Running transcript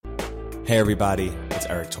Hey everybody, it's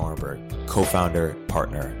Eric Torenberg, co-founder,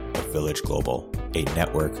 partner of Village Global, a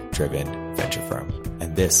network-driven venture firm.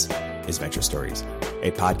 And this is Venture Stories,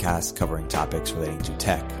 a podcast covering topics relating to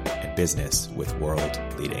tech and business with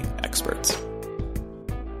world-leading experts.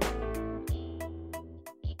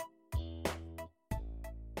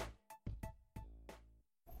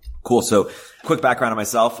 Cool. So quick background on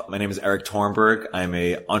myself. My name is Eric Torenberg. I'm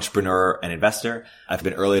an entrepreneur and investor. I've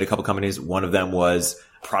been early at a couple companies. One of them was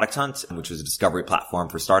Product Hunt, which was a discovery platform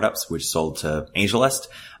for startups, which sold to AngelList.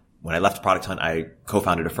 When I left Product Hunt, I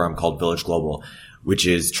co-founded a firm called Village Global, which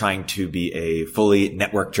is trying to be a fully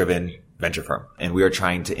network-driven venture firm. And we are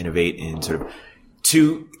trying to innovate in sort of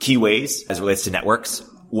two key ways as it relates to networks.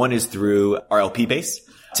 One is through our LP base.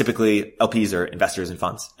 Typically, LPs are investors in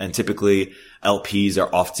funds, and typically LPs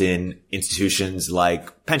are often institutions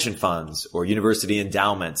like pension funds or university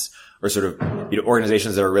endowments or sort of,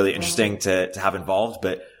 organizations that are really interesting to have involved,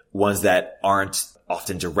 but ones that aren't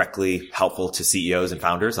often directly helpful to CEOs and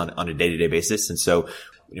founders on a day-to-day basis. And so,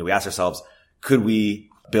 we asked ourselves, could we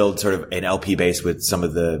build sort of an LP base with some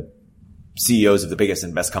of the CEOs of the biggest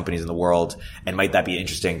and best companies in the world? And might that be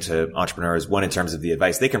interesting to entrepreneurs? One, in terms of the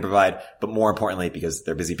advice they can provide, but more importantly, because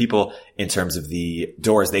they're busy people, in terms of the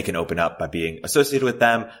doors they can open up by being associated with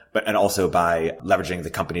them, and also by leveraging the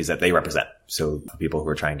companies that they represent. So people who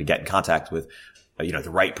are trying to get in contact with,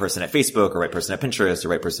 the right person at Facebook or right person at Pinterest or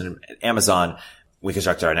right person at Amazon, we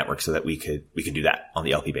constructed our network so that we could do that on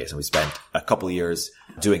the LP base. And we spent a couple of years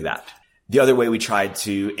doing that. The other way we tried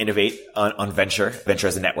to innovate on venture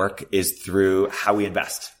as a network, is through how we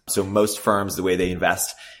invest. So most firms, the way they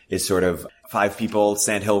invest is sort of 5 people,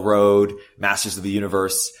 Sand Hill Road, masters of the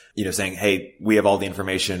universe, saying, hey, we have all the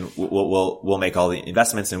information. We'll make all the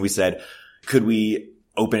investments. And we said, could we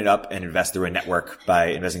open it up and invest through a network by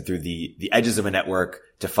investing through the edges of a network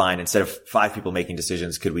to find, instead of 5 people making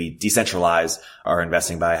decisions, could we decentralize our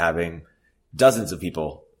investing by having dozens of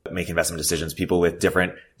people make investment decisions, people with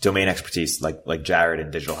different domain expertise, like Jared in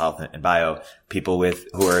digital health and bio, people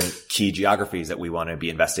who are in key geographies that we want to be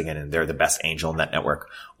investing in, and they're the best angel in that network,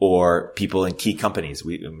 or people in key companies.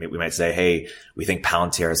 We might say, hey, we think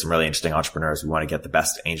Palantir has some really interesting entrepreneurs. We want to get the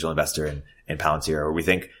best angel investor in Palantir, or we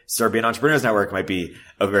think Serbian Entrepreneurs Network might be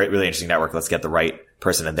a really interesting network. Let's get the right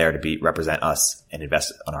person in there to represent us and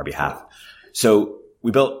invest on our behalf. So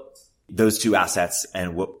we built those two assets.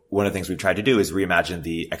 And one of the things we've tried to do is reimagine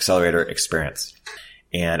the accelerator experience.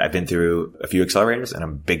 And I've been through a few accelerators, and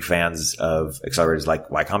I'm big fans of accelerators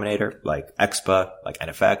like Y Combinator, like Expa, like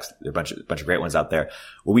NFX. There are a bunch of great ones out there.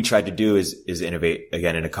 What we tried to do is innovate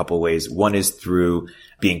again in a couple of ways. One is through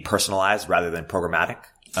being personalized rather than programmatic.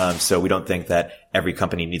 So we don't think that every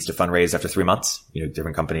company needs to fundraise after 3 months.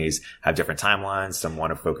 Different companies have different timelines. Some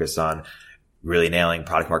want to focus on really nailing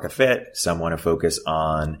product market fit. Some want to focus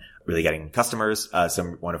on really getting customers.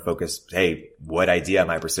 Some want to focus, hey, what idea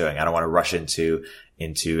am I pursuing? I don't want to rush into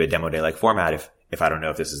a demo day like format if I don't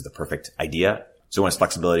know if this is the perfect idea. So we want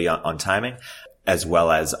flexibility on timing, as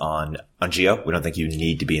well as on geo. We don't think you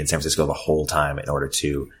need to be in San Francisco the whole time in order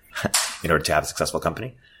to have a successful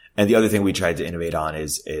company. And the other thing we tried to innovate on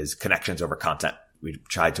is connections over content. We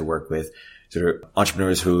tried to work with sort of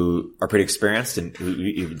entrepreneurs who are pretty experienced and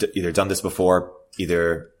who've either done this before,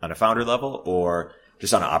 either on a founder level or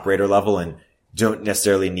just on an operator level, and don't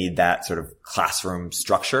necessarily need that sort of classroom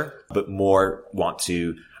structure, but more want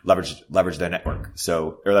to leverage their network.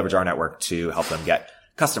 Or leverage our network to help them get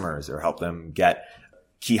customers, or help them get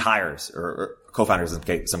key hires or co-founders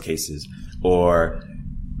in some cases, or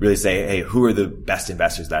really say, hey, who are the best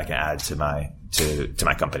investors that I can add to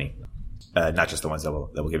my company? Not just the ones that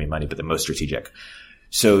will give me money, but the most strategic.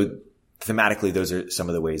 So thematically, those are some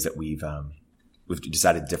of the ways that we've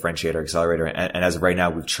decided to differentiate our accelerator. And as of right now,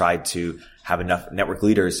 we've tried to have enough network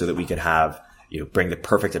leaders so that we can have, bring the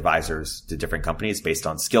perfect advisors to different companies based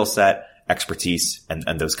on skill set, expertise,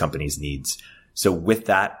 and those companies' needs. So with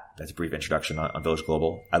that, that's a brief introduction on Village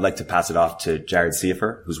Global. I'd like to pass it off to Jared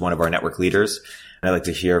Seifer, who's one of our network leaders. And I'd like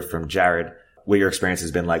to hear from Jared what your experience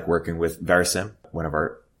has been like working with Verisim, one of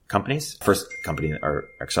our companies, first company, our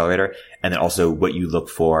accelerator, and then also what you look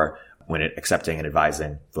for when accepting and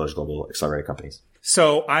advising Village Global accelerator companies.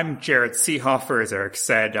 So I'm Jared Seehofer, as Eric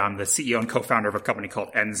said. I'm the CEO and co-founder of a company called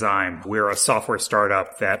Enzyme. We're a software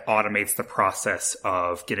startup that automates the process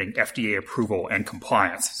of getting FDA approval and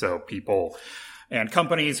compliance. So people and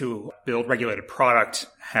companies who build regulated product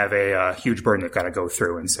have a huge burden they've got to go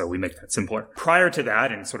through. And so we make that simpler. Prior to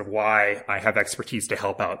that, and sort of why I have expertise to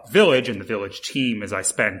help out Village and the Village team, is I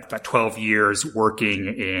spent about 12 years working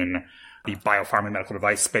in the biopharma medical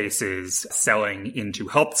device spaces, selling into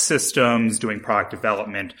health systems, doing product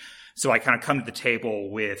development, So I kind of come to the table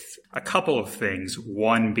with a couple of things,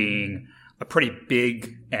 one being a pretty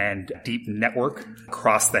big and deep network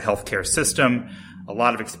across the healthcare system, a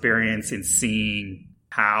lot of experience in seeing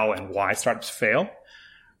how and why startups fail,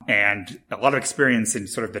 and a lot of experience in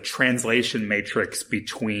sort of the translation matrix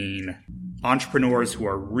between entrepreneurs who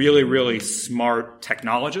are really, really smart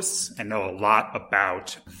technologists and know a lot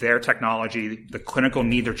about their technology, the clinical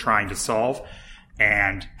need they're trying to solve,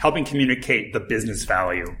 and helping communicate the business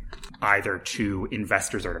value either to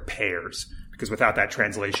investors or to payers. Because without that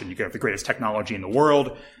translation, you could have the greatest technology in the world,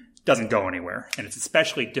 it doesn't go anywhere. And it's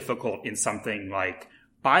especially difficult in something like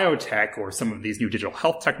biotech or some of these new digital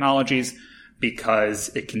health technologies because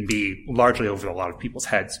it can be largely over a lot of people's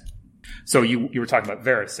heads. So you were talking about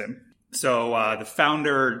Verisim. So the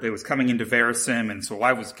founder that was coming into Verisim, and so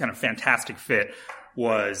why it was kind of fantastic fit,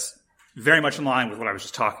 was very much in line with what I was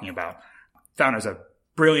just talking about. Founder's a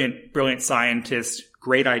brilliant scientist,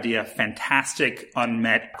 great idea, fantastic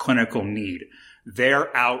unmet clinical need.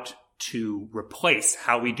 They're out to replace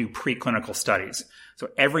how we do preclinical studies. So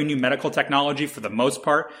every new medical technology, for the most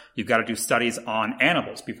part, you've got to do studies on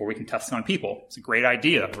animals before we can test it on people. It's a great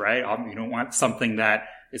idea, right? You don't want something that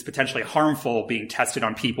is potentially harmful being tested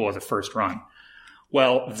on people as a first run.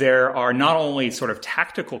 Well, there are not only sort of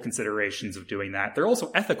tactical considerations of doing that, there are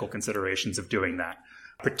also ethical considerations of doing that.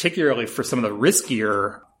 Particularly for some of the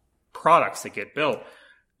riskier products that get built,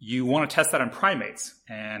 you want to test that on primates.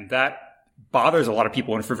 And that bothers a lot of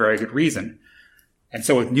people, and for very good reason. And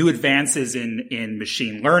so with new advances in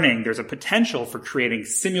machine learning, there's a potential for creating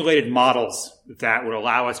simulated models that would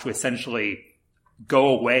allow us to essentially go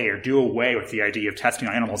away or do away with the idea of testing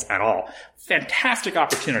on animals at all. Fantastic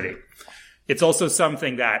opportunity. It's also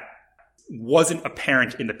something that wasn't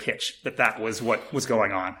apparent in the pitch that was what was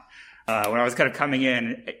going on. When I was kind of coming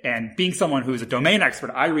in and being someone who's a domain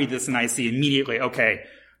expert, I read this and I see immediately, okay,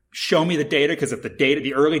 show me the data, because if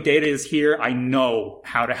the early data is here, I know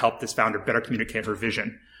how to help this founder better communicate her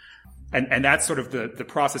vision. And that's sort of the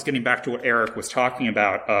process, getting back to what Eric was talking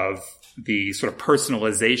about, of the sort of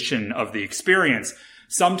personalization of the experience.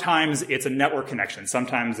 Sometimes it's a network connection.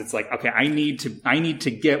 Sometimes it's like, okay, I need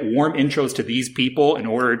to get warm intros to these people in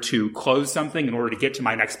order to close something, in order to get to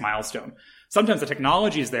my next milestone. Sometimes the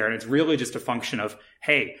technology is there and it's really just a function of,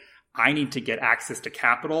 hey, I need to get access to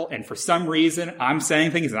capital. And for some reason, I'm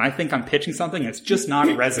saying things and I think I'm pitching something and it's just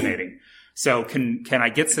not resonating. So can I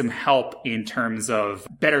get some help in terms of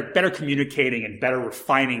better communicating and better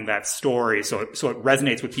refining that story so it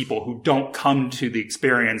resonates with people who don't come to the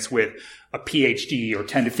experience with a PhD or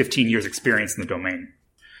 10 to 15 years experience in the domain?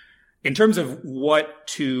 In terms of what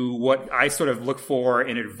I sort of look for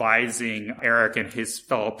in advising Eric and his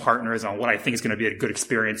fellow partners on what I think is going to be a good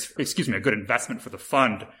a good investment for the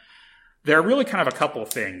fund, there are really kind of a couple of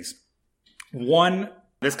things. One,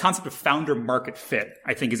 this concept of founder market fit,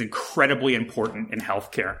 I think, is incredibly important in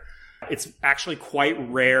healthcare. It's actually quite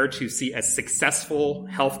rare to see a successful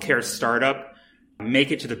healthcare startup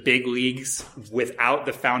make it to the big leagues without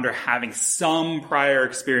the founder having some prior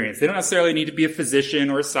experience. They don't necessarily need to be a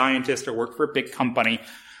physician or a scientist or work for a big company,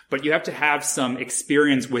 but you have to have some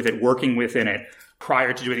experience with it, working within it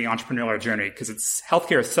prior to doing the entrepreneurial journey, because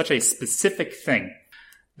healthcare is such a specific thing.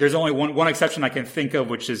 There's only one exception I can think of,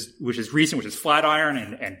 which is recent, which is Flatiron,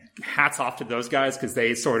 and hats off to those guys because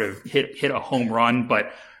they sort of hit a home run,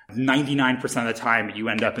 but 99% of the time you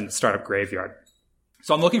end up in the startup graveyard.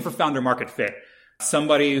 So I'm looking for founder market fit.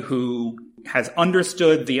 Somebody who has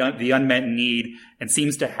understood the unmet need and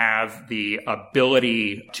seems to have the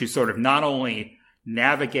ability to sort of not only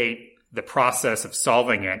navigate the process of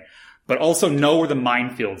solving it, but also know where the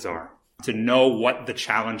minefields are, to know what the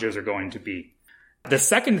challenges are going to be. The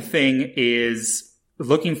second thing is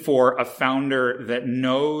looking for a founder that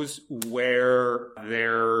knows where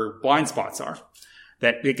their blind spots are.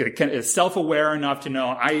 That is self-aware enough to know,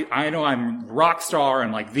 I know I'm rock star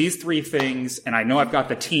and like these three things, and I know I've got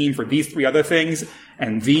the team for these three other things,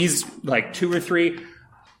 and these like two or three,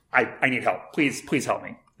 I need help. Please help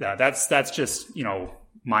me. That's just,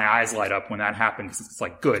 my eyes light up when that happens. It's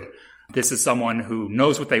like, good. This is someone who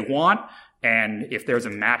knows what they want, and if there's a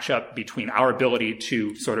matchup between our ability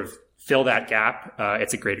to sort of fill that gap,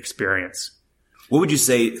 it's a great experience. What would you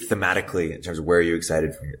say thematically in terms of where are you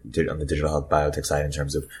excited on the digital health biotech side, in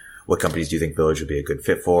terms of what companies do you think Village would be a good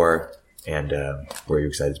fit for, and where are you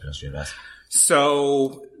excited to invest?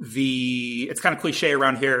 So it's kind of cliche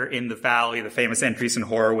around here in the Valley, the famous Andreessen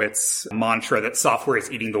Horowitz mantra that software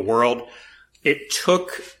is eating the world. It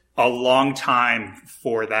took a long time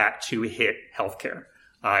for that to hit healthcare.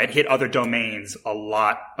 It hit other domains a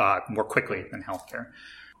lot more quickly than healthcare.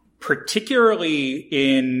 particularly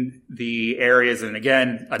in the areas, and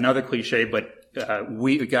again, another cliche, but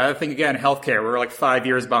we got to think again, healthcare. We're like 5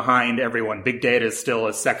 years behind everyone. Big data is still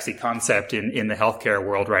a sexy concept in the healthcare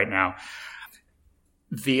world right now.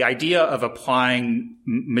 The idea of applying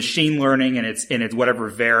machine learning in its whatever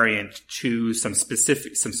variant to some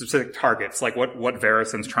specific targets, like what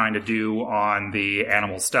Verison's trying to do on the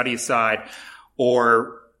animal study side,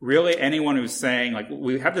 or really anyone who's saying like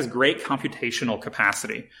we have this great computational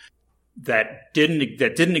capacity that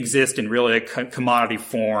didn't exist in really a commodity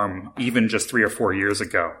form even just 3 or 4 years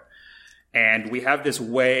ago. And we have this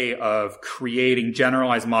way of creating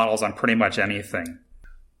generalized models on pretty much anything.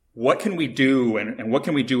 What can we do and what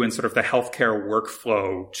can we do in sort of the healthcare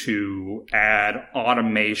workflow to add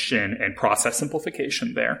automation and process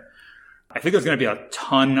simplification there? I think there's going to be a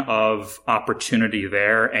ton of opportunity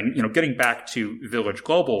there. And, getting back to Village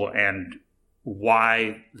Global and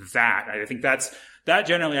why that, I think that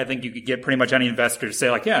generally, I think you could get pretty much any investor to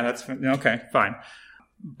say like, yeah, that's okay, fine.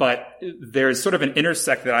 But there's sort of an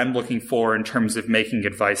intersect that I'm looking for in terms of making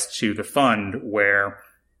advice to the fund where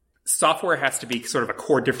software has to be sort of a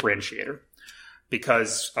core differentiator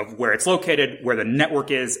because of where it's located, where the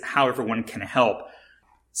network is, how everyone can help.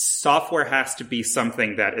 Software has to be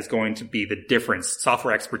something that is going to be the difference.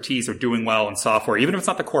 Software expertise or doing well in software, even if it's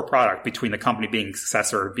not the core product, between the company being a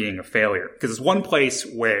success or being a failure. Because it's one place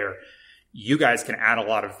where you guys can add a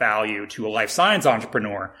lot of value to a life science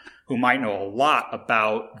entrepreneur who might know a lot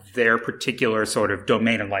about their particular sort of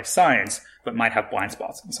domain in life science, but might have blind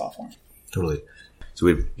spots in software. Totally. So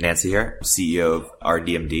we have Nancy here, CEO of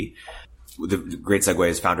RDMD. The great segue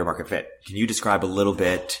is founder market fit. Can you describe a little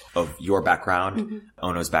bit of your background,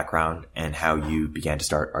 Ono's background, and how you began to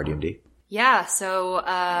start RDMD? Yeah. So,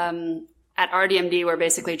 at RDMD, we're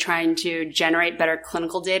basically trying to generate better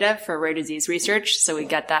clinical data for rare disease research. So we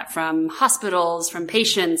get that from hospitals, from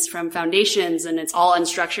patients, from foundations, and it's all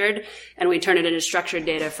unstructured. And we turn it into structured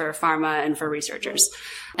data for pharma and for researchers.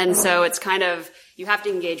 And so it's kind of, you have to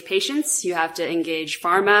engage patients, you have to engage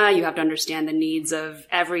pharma, you have to understand the needs of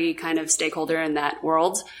every kind of stakeholder in that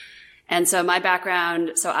world. And so my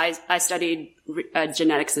background, so I studied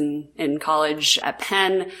genetics in college at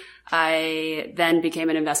Penn. I then became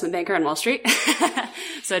an investment banker on Wall Street.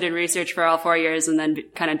 So I did research for all 4 years and then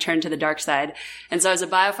kind of turned to the dark side. And so I was a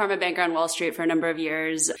biopharma banker on Wall Street for a number of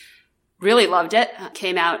years. Really loved it.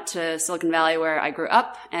 Came out to Silicon Valley where I grew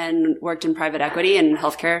up and worked in private equity and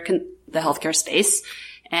healthcare, the healthcare space,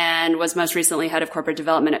 and was most recently head of corporate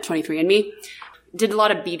development at 23andMe. Did a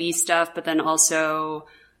lot of BD stuff, but then also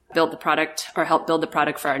built the product or helped build the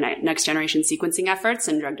product for our next generation sequencing efforts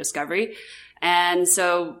and drug discovery. And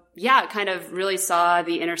so, yeah, kind of really saw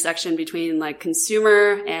the intersection between like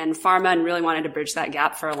consumer and pharma and really wanted to bridge that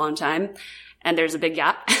gap for a long time. And there's a big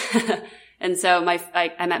gap. And so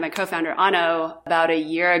I met my co-founder, Ono, about a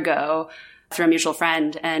year ago through a mutual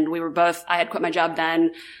friend. And I had quit my job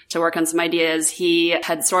then to work on some ideas. He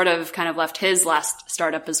had sort of kind of left his last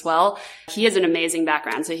startup as well. He has an amazing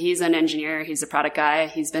background. So he's an engineer. He's a product guy.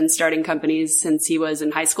 He's been starting companies since he was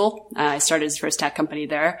in high school. I started his first tech company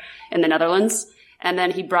there in the Netherlands. And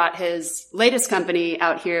then he brought his latest company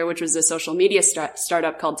out here, which was a social media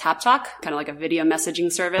startup called TapTalk, kind of like a video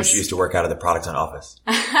messaging service. Which used to work out of the product on Office.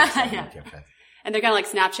 Yeah. And they're kind of like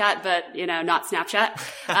Snapchat, but, not Snapchat.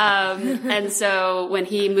 And so when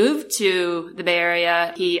he moved to the Bay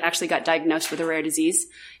Area, he actually got diagnosed with a rare disease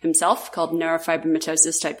himself called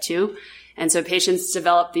neurofibromatosis type 2. And so patients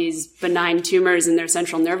develop these benign tumors in their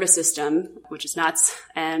central nervous system, which is nuts.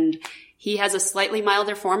 And he has a slightly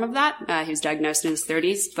milder form of that. He was diagnosed in his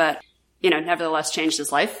 30s, but, nevertheless changed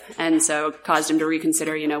his life. And so caused him to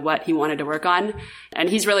reconsider, what he wanted to work on. And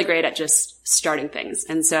he's really great at just starting things.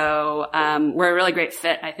 And so, we're a really great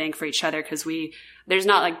fit, I think, for each other because there's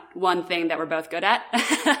not like one thing that we're both good at.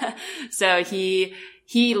 So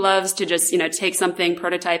he loves to just, take something,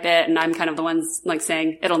 prototype it. And I'm kind of the ones like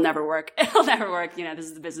saying, it'll never work. It'll never work. This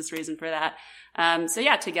is the business reason for that. So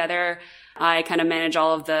yeah, together I kind of manage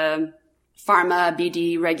all of the pharma,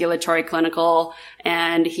 BD, regulatory, clinical,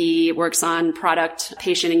 and he works on product,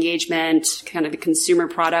 patient engagement, kind of the consumer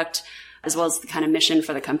product, as well as the kind of mission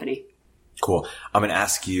for the company. Cool. I'm going to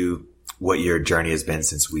ask you what your journey has been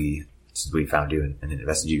since we found you and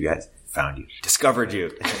invested in you guys. Discovered you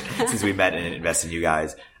since we met and invested in you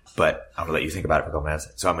guys. But I'm going to let you think about it for a couple minutes.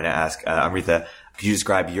 So I'm going to ask, Amrita, could you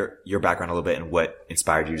describe your background a little bit and what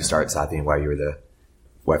inspired you to start Sathi and why you were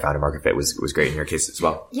why founder market fit was great in your case as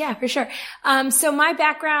well. Yeah, for sure. So my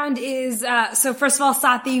background is, so first of all,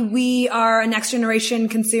 Saatchi, we are a next generation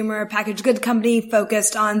consumer packaged goods company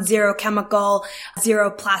focused on zero chemical,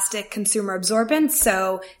 zero plastic consumer absorbents.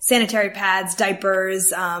 So sanitary pads,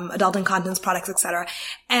 diapers, adult incontinence products, etc.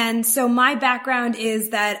 And so my background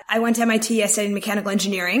is that I went to MIT, I studied mechanical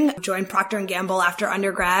engineering, joined Procter & Gamble after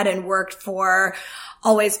undergrad and worked for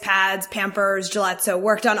Always Pads, Pampers, Gillette. So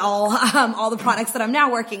worked on all the products that I'm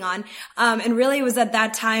now working on. And really it was at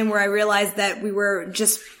that time where I realized that we were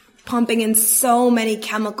just pumping in so many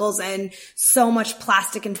chemicals and so much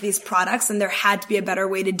plastic into these products, and there had to be a better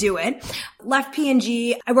way to do it. Left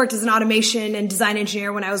P&G. I worked as an automation and design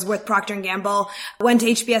engineer when I was with Procter & Gamble. Went to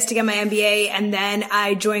HBS to get my MBA, and then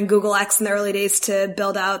I joined Google X in the early days to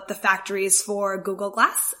build out the factories for Google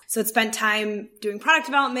Glass. So I spent time doing product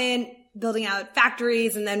development, building out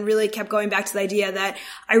factories, and then really kept going back to the idea that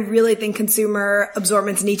I really think consumer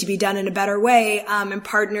absorbents need to be done in a better way, and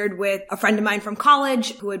partnered with a friend of mine from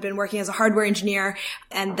college who had been working as a hardware engineer,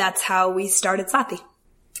 and that's how we started Saatchi.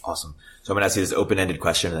 Awesome. So I'm going to ask you this open-ended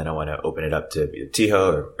question, and then I want to open it up to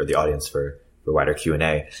Tiho or the audience for wider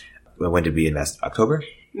Q&A. When did we invest? October?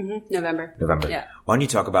 Mm-hmm. November. Yeah. Why don't you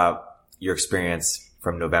talk about your experience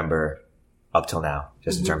from November up till now,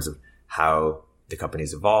 just in terms of how the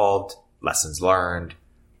company's evolved, lessons learned.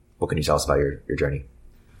 What can you tell us about your journey?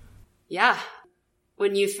 Yeah.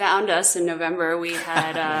 When you found us in November, we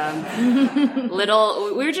had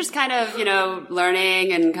we were just kind of,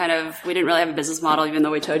 learning and we didn't really have a business model, even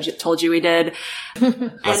though we told you we did.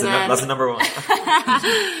 Lesson number one.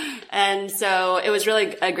 And so it was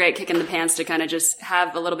really a great kick in the pants to kind of just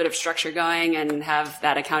have a little bit of structure going and have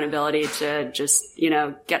that accountability to just,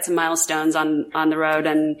 get some milestones on the road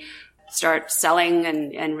and start selling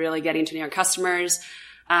and really getting to know your customers.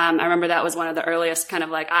 I remember that was one of the earliest kind of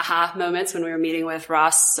like aha moments when we were meeting with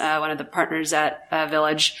Ross, one of the partners at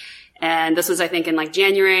Village. And this was, I think, in like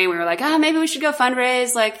January. We were like, maybe we should go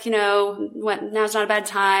fundraise. Now's not a bad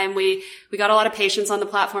time. We got a lot of patients on the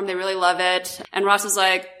platform. They really love it. And Ross was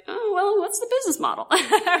like, what's the business model?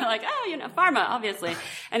 We're like, pharma, obviously.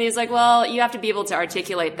 And he's like, well, you have to be able to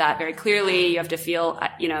articulate that very clearly. You have to feel,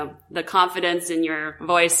 the confidence in your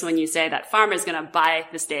voice when you say that pharma is going to buy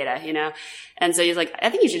this data, And so he's like, I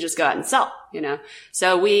think you should just go out and sell,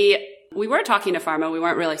 So we were talking to pharma. We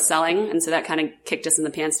weren't really selling. And so that kind of kicked us in the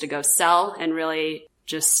pants to go sell and really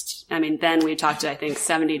then we talked to, I think,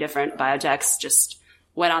 70 different biotechs, just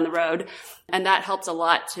went on the road. And that helped a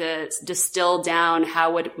lot to distill down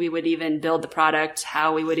how we would even build the product,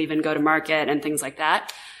 how we would even go to market and things like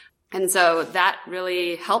that. And so that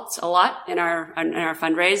really helped a lot in our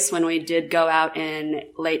fundraise when we did go out in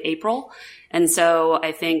late April. And so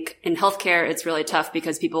I think in healthcare, it's really tough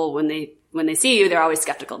because people, when they see you, they're always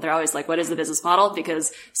skeptical. They're always like, what is the business model?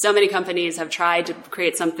 Because so many companies have tried to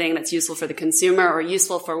create something that's useful for the consumer or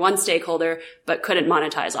useful for one stakeholder, but couldn't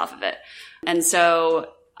monetize off of it. And so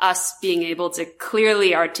us being able to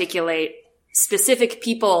clearly articulate specific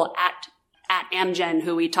people at Amgen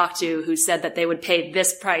who we talked to who said that they would pay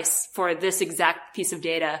this price for this exact piece of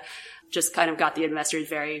data just kind of got the investors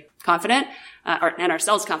very confident, and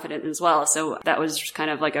ourselves confident as well. So that was just kind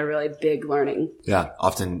of like a really big learning. Yeah.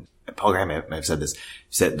 Often, Paul Graham may have said this,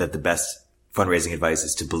 said that the best fundraising advice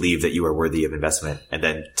is to believe that you are worthy of investment and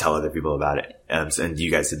then tell other people about it. And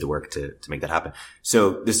you guys did the work to make that happen.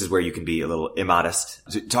 So this is where you can be a little immodest.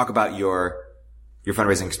 So talk about your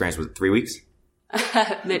fundraising experience. Was it 3 weeks?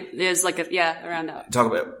 It was like around that.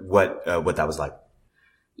 Talk about what that was like.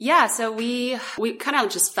 Yeah, so we kind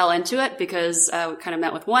of just fell into it because we kind of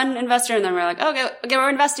met with one investor and then we're like, okay, we're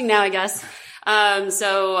investing now, I guess.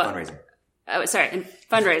 Fundraising.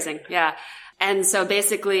 Fundraising, yeah. And so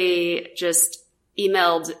basically just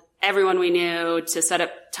emailed everyone we knew to set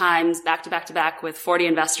up times back to back to back with 40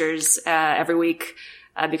 investors every week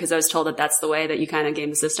because I was told that that's the way that you kind of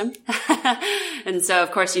game the system. And so,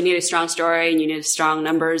 of course, you need a strong story and you need strong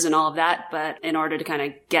numbers and all of that. But in order to kind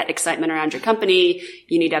of get excitement around your company,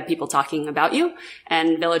 you need to have people talking about you.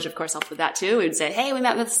 And Village, of course, helped with that too. We would say, hey, we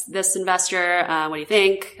met with this investor. What do you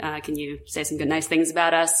think? Can you say some good, nice things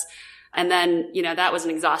about us? And then, that was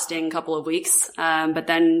an exhausting couple of weeks. But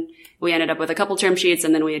then we ended up with a couple term sheets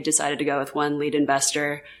and then we had decided to go with one lead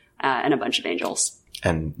investor, and a bunch of angels.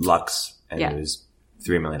 And Lux, and it was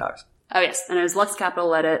 $3 million. Oh, yes. And it was Lux Capital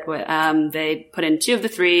led it. They put in 2 of the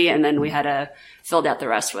 3 and then we had filled out the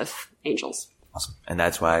rest with angels. Awesome. And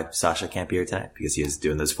that's why Sasha can't be here tonight because he is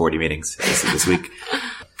doing those 40 meetings this week.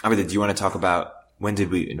 Amrita, do you want to talk about when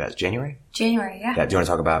did we invest? January? January, yeah. Yeah. Do you want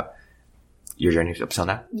to talk about your journey up till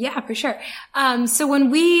now? Yeah, for sure. So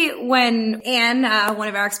when Anne, one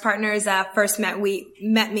of Eric's partners, first met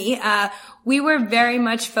me, we were very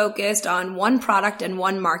much focused on one product and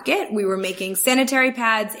one market. We were making sanitary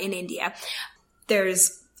pads in India.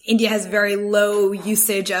 India has very low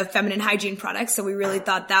usage of feminine hygiene products, so we really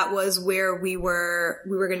thought that was where we were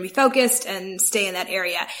going to be focused and stay in that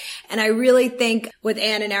area. And I really think with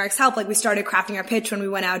Anne and Eric's help, like we started crafting our pitch when we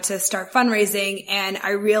went out to start fundraising, and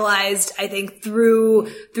I realized, I think through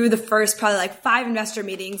the first probably like 5 investor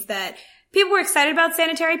meetings that people were excited about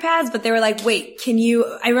sanitary pads, but they were like, wait,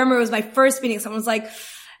 I remember it was my first meeting, someone was like,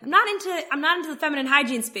 I'm not into the feminine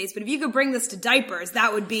hygiene space, but if you could bring this to diapers,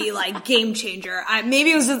 that would be like game changer. Maybe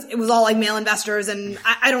it was all like male investors, and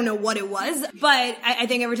I don't know what it was, but I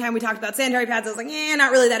think every time we talked about sanitary pads, I was like,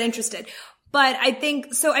 not really that interested. But I think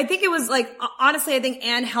it was like, honestly, I think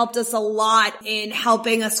Anne helped us a lot in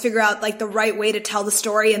helping us figure out like the right way to tell the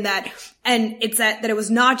story, and it's that it was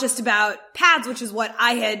not just about pads, which is what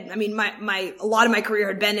a lot of my career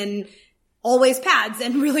had been in always pads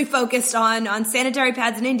and really focused on sanitary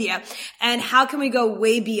pads in India. And how can we go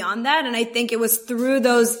way beyond that? And I think it was through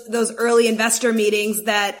those early investor meetings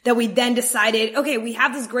that we then decided, okay, we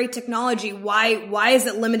have this great technology. Why is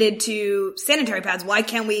it limited to sanitary pads? Why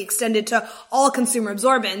can't we extend it to all consumer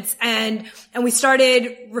absorbents? And we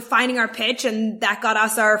started refining our pitch, and that got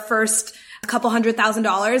us our first couple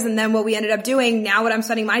 $100,000. And then what we ended up doing, now what I'm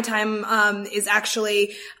spending my time, is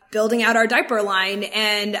actually building out our diaper line.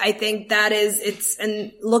 And I think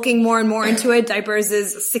and looking more and more into it, diapers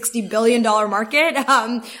is a $60 billion market.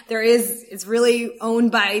 It's really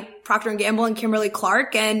owned by Procter & Gamble and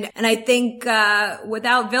Kimberly-Clark. And I think,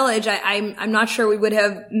 without Village, I'm not sure we would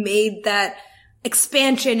have made that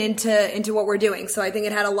expansion into what we're doing. So I think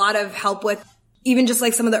it had a lot of help with even just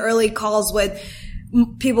like some of the early calls with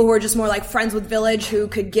people who were just more like friends with Village, who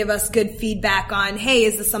could give us good feedback on, hey,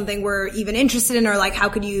 is this something we're even interested in? Or like, how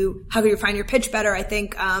could you find your pitch better? I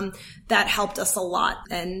think, that helped us a lot.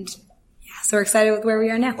 And yeah, so we're excited with where we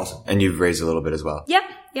are now. Awesome. And you've raised a little bit as well. Yep.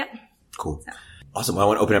 Cool. So. Awesome. Well, I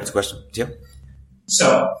want to open up to question. Tim?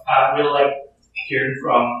 So, I really like hearing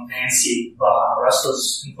from Nancy about how Russ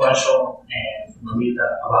was influential and Melita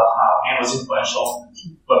about how Anne was influential.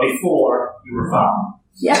 But before you were found.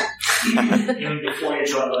 Yeah. Even before you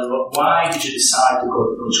joined Village, why did you decide to go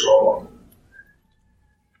to Village Global?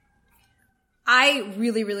 I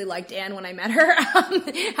really, really liked Anne when I met her.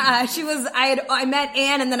 I met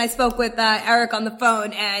Anne, and then I spoke with Eric on the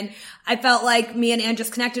phone, and I felt like me and Anne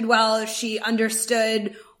just connected well. She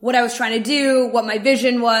understood what I was trying to do, what my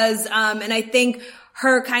vision was, and I think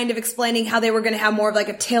her kind of explaining how they were going to have more of like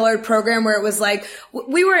a tailored program where it was like,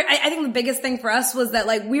 I think the biggest thing for us was that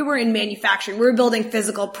like we were in manufacturing, we were building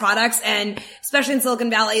physical products, and especially in Silicon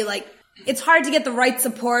Valley, like it's hard to get the right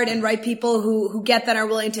support and right people who get that, are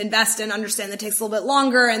willing to invest and understand that takes a little bit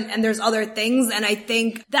longer, and there's other things. And I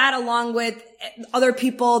think that, along with other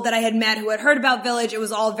people that I had met who had heard about Village, it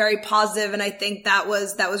was all very positive, and I think that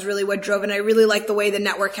was really what drove it. And I really liked the way the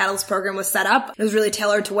Network Catalyst program was set up. It was really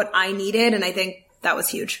tailored to what I needed, and I think that was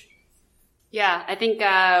huge. Yeah, I think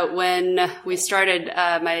when we started,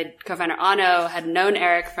 my co-founder Ano had known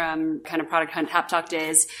Eric from kind of Product Hunt Tap Talk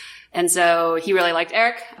days. And so he really liked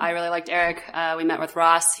Eric. I really liked Eric. We met with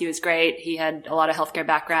Ross. He was great. He had a lot of healthcare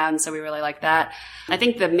background, so we really liked that. I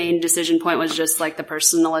think the main decision point was just like the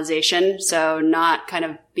personalization. So not kind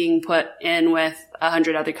of being put in with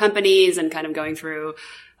 100 other companies and kind of going through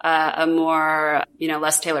a more,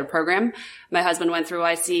 less tailored program. My husband went through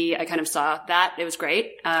IC. I kind of saw that. It was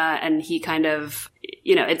great. And he kind of,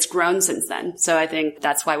 it's grown since then. So I think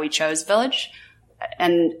that's why we chose Village.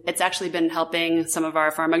 And it's actually been helping some of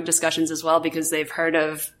our pharma discussions as well, because they've heard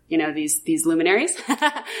of, these luminaries.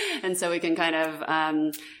 And so we can kind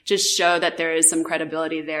of, just show that there is some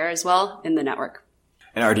credibility there as well in the network.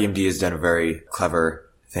 And RDMD has done a very clever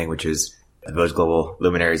thing, which is the Village Global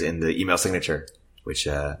luminaries in the email signature, which,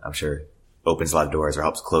 I'm sure opens a lot of doors or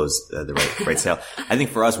helps close the right sale. I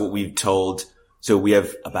think for us, what we've told, so we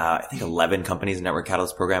have about, 11 companies in Network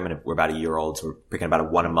Catalyst program, and we're about a year old. So we're picking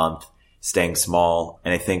about one a month, staying small.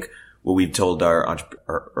 And I think what we've told our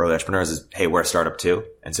early entrepreneurs is, hey, we're a startup too.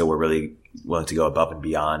 And so we're really willing to go above and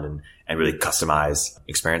beyond and really customize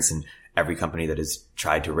experience. And every company that has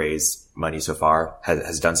tried to raise money so far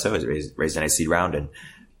has done so, has raised a nice seed round. And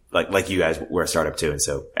like you guys, we're a startup too. And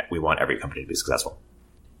so we want every company to be successful.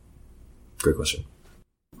 Great question.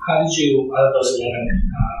 How did you, out of those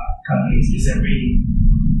 11 companies, is every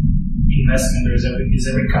investment or is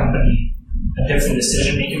every company a different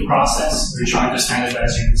decision-making process? Or are you trying to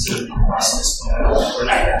standardize your decision-making process or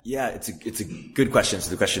not? Yeah, it's a good question. So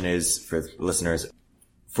the question is, for listeners,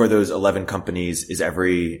 for those 11 companies,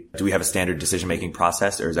 do we have a standard decision-making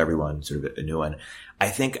process, or is everyone sort of a new one? I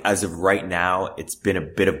think as of right now, it's been a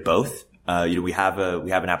bit of both. We have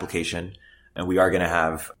an application, and we are going to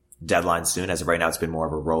have deadlines soon. As of right now, it's been more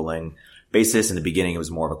of a rolling basis. In the beginning, it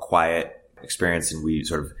was more of a quiet experience, and we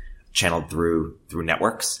sort of channeled through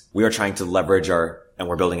networks. We are trying to leverage and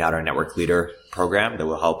we're building out our network leader program that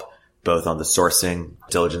will help both on the sourcing,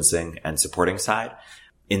 diligencing, and supporting side.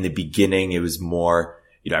 In the beginning, it was more,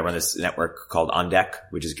 I run this network called On Deck,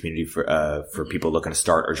 which is a community for people looking to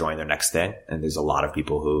start or join their next thing. And there's a lot of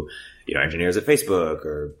people who, engineers at Facebook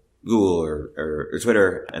or Google or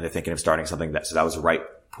Twitter, and they're thinking of starting something so that was the right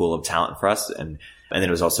pool of talent for us. And then it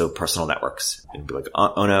was also personal networks, like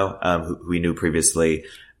Ono, who we knew previously.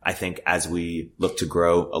 I think as we look to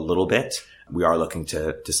grow a little bit, we are looking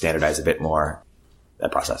to standardize a bit more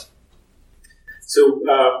that process. So,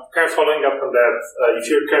 kind of following up on that, if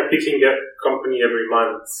you're kind of picking a company every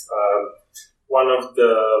month, one of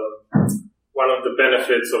the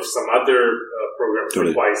benefits of some other programs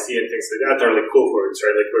like YC and things like that are like cohorts,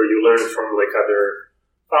 right? Like where you learn from like other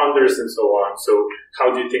founders and so on. So,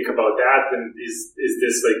 how do you think about that? And is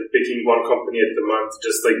this like picking one company at the month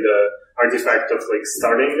just like the artifact of like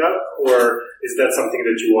starting up, or is that something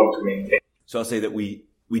that you want to maintain? So I'll say that we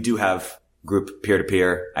do have group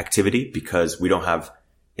peer-to-peer activity because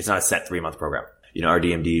it's not a set 3-month program. Our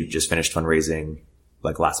DMD just finished fundraising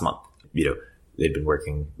like last month. They'd been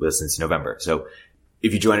working with us since November. So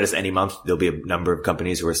if you join us any month, there'll be a number of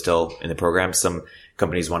companies who are still in the program. Some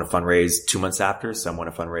companies want to fundraise 2 months after, some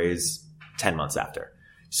want to fundraise 10 months after.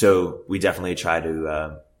 So we definitely try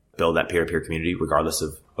to build that peer-to-peer community regardless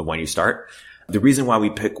of when you start. The reason why we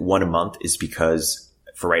pick one a month is because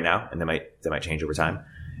for right now, and that might change over time,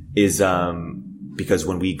 is because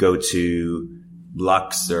when we go to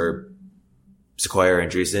Lux or Sequoia or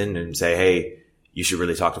Andreessen and say, hey, you should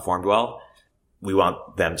really talk to FormedWell, we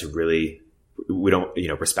want them to really, we don't,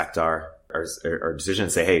 respect our decision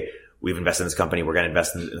and say, hey, we've invested in this company. We're going to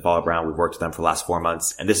invest in the follow-up round. We've worked with them for the last 4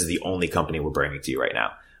 months. And this is the only company we're bringing to you right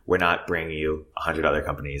now. We're not bringing you 100 other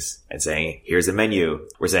companies and saying, here's a menu.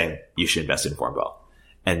 We're saying you should invest in FormedWell.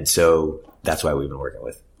 And so that's why we've been working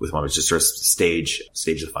with one, which is sort of stage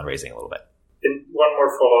the fundraising a little bit. And one more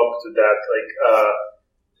follow-up to that,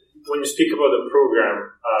 when you speak about the program,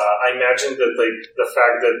 I imagine that the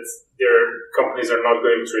fact that their companies are not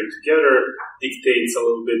going through it together dictates a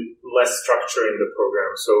little bit less structure in the program.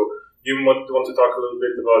 So you want to talk a little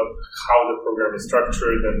bit about how the program is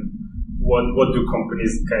structured and what do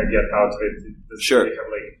companies kind of get out of it? Sure. They have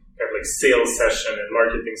like sales session and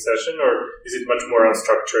marketing session, or is it much more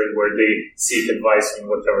unstructured where they seek advice on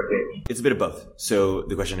whatever they need? It's a bit of both. So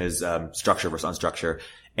the question is structure versus unstructure.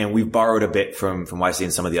 And we've borrowed a bit from YC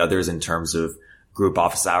and some of the others in terms of group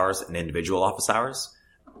office hours and individual office hours.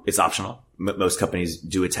 It's optional. Most companies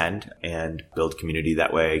do attend and build community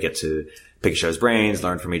that way, get to pick each other's brains,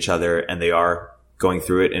 learn from each other, and they are going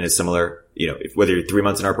through it in a similar, whether you're 3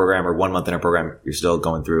 months in our program or 1 month in our program, you're still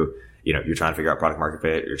going through, you're trying to figure out product market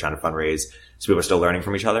fit, you're trying to fundraise. So people are still learning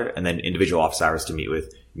from each other. And then individual office hours to meet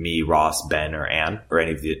with me, Ross, Ben, or Ann, or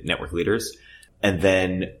any of the network leaders. And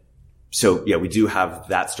then, so yeah, we do have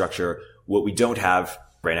that structure. What we don't have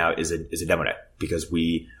right now is a demo day, because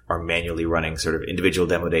we are manually running sort of individual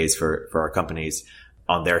demo days for our companies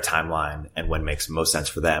on their timeline and when makes most sense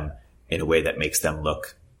for them in a way that makes them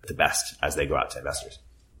look the best as they go out to investors.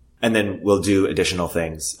 And then we'll do additional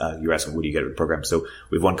things. You're asking, what do you get with the program? So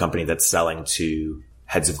we have one company that's selling to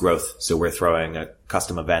heads of growth. So we're throwing a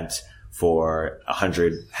custom event for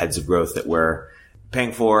 100 heads of growth that we're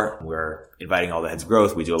paying for. We're inviting all the heads of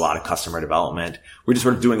growth. We do a lot of customer development. We're just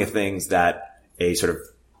sort of doing things that a sort of,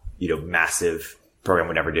 massive program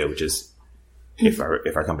would never do, which is if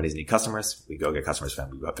our companies need customers, we go get customers for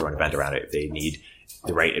them. We go throw an event around it. If they need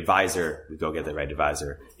the right advisor, we go get the right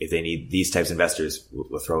advisor. If they need these types of investors,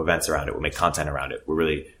 we'll throw events around it. We'll make content around it. We're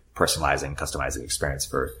really personalizing, customizing experience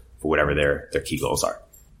for whatever their key goals are.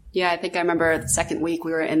 Yeah, I think I remember the second week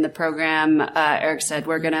we were in the program, Eric said,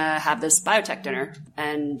 we're going to have this biotech dinner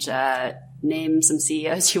and name some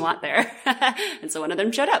CEOs you want there. And so one of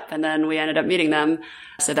them showed up, and then we ended up meeting them.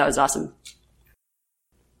 So that was awesome.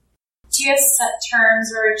 Do you have set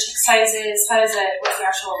terms or check sizes? What's the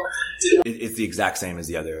actual deal? It's the exact same as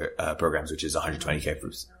the other programs, which is 120K for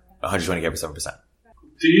 7%.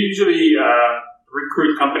 Do you usually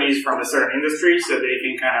recruit companies from a certain industry so they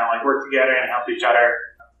can kind of work together and help each other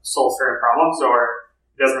solve certain problems, or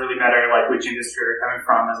it doesn't really matter which industry you're coming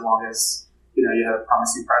from as long as you have a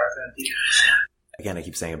promising product and a team? Again, I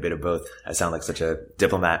keep saying a bit of both. I sound like such a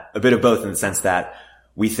diplomat. A bit of both in the sense that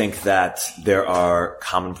we think that there are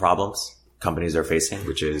common problems, companies are facing,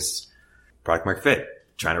 which is product market fit,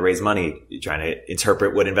 trying to raise money, trying to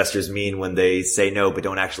interpret what investors mean when they say no, but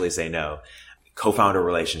don't actually say no. Co-founder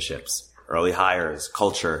relationships, early hires,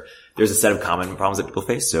 culture. There's a set of common problems that people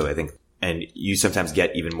face. So I think, and you sometimes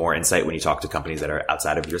get even more insight when you talk to companies that are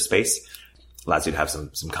outside of your space. Allows you to have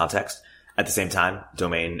some context. At the same time,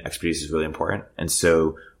 domain expertise is really important. And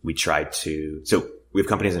so we have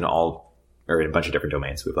companies in a bunch of different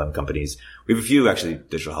domains. We have 11 companies. We have a few actually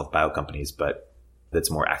digital health bio companies, but that's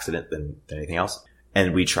more accident than anything else.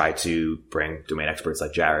 And we try to bring domain experts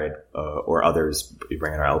like Jared, or others. We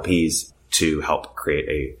bring in our LPs to help create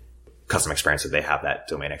a custom experience so they have that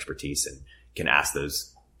domain expertise and can ask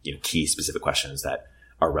those, key specific questions that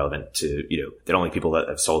are relevant to, that only people that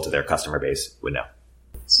have sold to their customer base would know.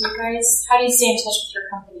 So you guys, how do you stay in touch with your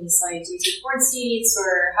companies? Like, do you take board seats,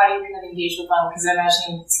 or how do you bring them engaged with them? Because I'm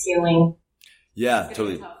imagining scaling. Yeah,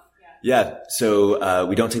 totally. Yeah. So,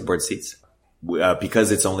 we don't take board seats.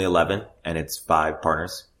 Because it's only 11 and it's 5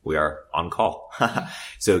 partners, we are on call.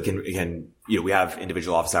 So we have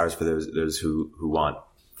individual office hours for those who want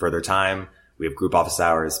further time. We have group office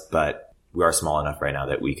hours, but we are small enough right now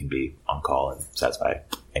that we can be on call and satisfy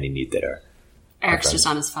any need that Eric's just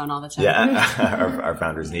on his phone all the time. Yeah, our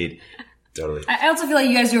founders need. Totally. I also feel like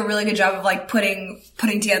you guys do a really good job of like putting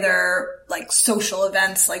together like social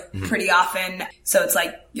events like pretty often. So it's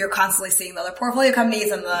like you're constantly seeing the other portfolio companies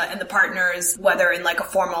and the partners, whether in like a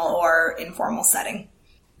formal or informal setting.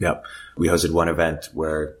 Yep. We hosted one event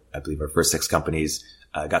where I believe our first 6 companies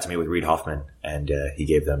got to meet with Reid Hoffman, and he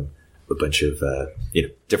gave them a bunch of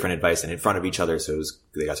different advice and in front of each other. So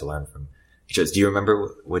they got to learn from each other. Do you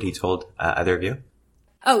remember what he told either of you?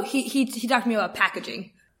 Oh, he talked to me about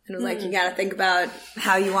packaging. And was like, you gotta think about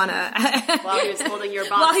how you wanna. While he was holding your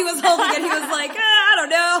box. While he was holding it, he was like, I don't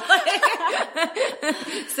know.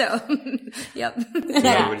 So, yep.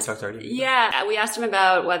 Yeah, we asked him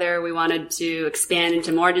about whether we wanted to expand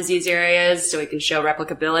into more disease areas so we can show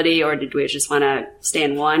replicability, or did we just want to stay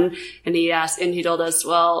in one? And he told us,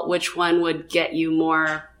 well, which one would get you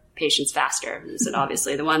more patients faster? And he said,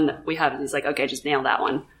 obviously, the one that we have. He's like, okay, just nail that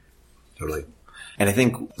one. Totally. And I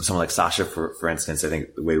think someone like Sasha, for instance, I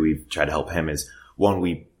think the way we've tried to help him is, one,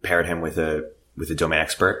 we paired him with a domain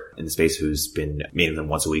expert in the space who's been meeting them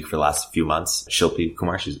once a week for the last few months. Shilpi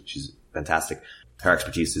Kumar, she's fantastic. Her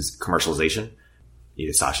expertise is commercialization.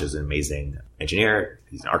 Sasha's an amazing engineer.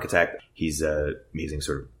 He's an architect. He's an amazing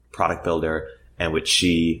sort of product builder. And what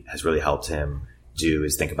she has really helped him do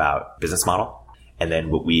is think about business model. And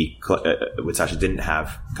then what Sasha didn't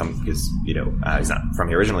have come, because, he's not from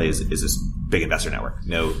here originally, is this big investor network.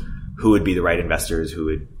 Know who would be the right investors, who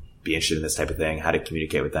would be interested in this type of thing, how to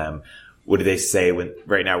communicate with them. What do they say when,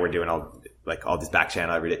 right now we're doing all this back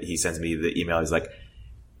channel every day. He sends me the email. He's like,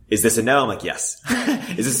 is this a no? I'm like, yes.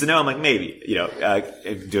 Is this a no? I'm like, maybe,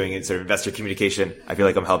 doing it sort of investor communication. I feel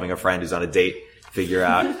like I'm helping a friend who's on a date figure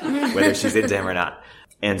out whether she's into him or not.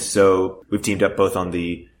 And so we've teamed up both on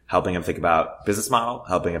helping him think about business model,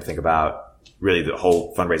 helping him think about really the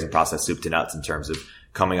whole fundraising process, soup to nuts, in terms of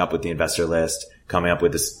coming up with the investor list, coming up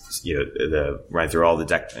with this, running through all the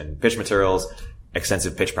deck and pitch materials,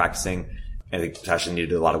 extensive pitch practicing. I think Sasha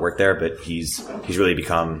needed a lot of work there, but he's really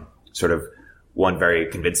become sort of one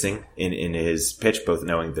very convincing in his pitch, both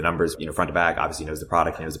knowing the numbers, front to back, obviously knows the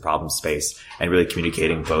product, knows the problem space, and really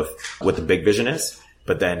communicating both what the big vision is,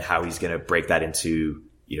 but then how he's going to break that into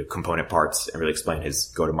component parts and really explain his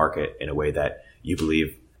go-to-market in a way that you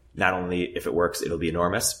believe not only if it works, it'll be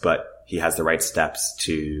enormous, but he has the right steps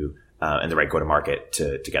to, and the right go-to-market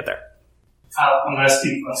to get there. I'm going to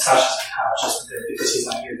speak on Sasha's behalf just a bit because he's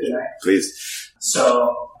not here today. Please.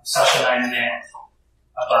 So Sasha and I met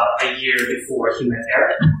about a year before he met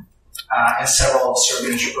Eric. And several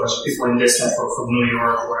survey entrepreneurs, people in this network from New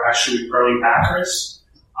York, were actually early backers,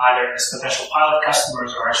 either as potential pilot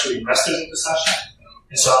customers or actually investors into Sasha.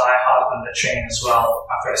 And so I hopped on the train as well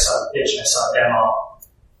after I saw the pitch and I saw a demo.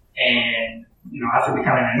 And, after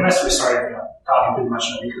becoming an investor, we started talking pretty much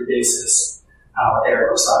on a weekly basis. What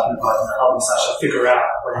Eric was talking about, helping Sasha figure out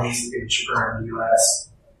what it means to be an entrepreneur in the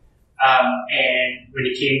US. And when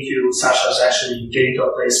it came to Sasha was actually getting to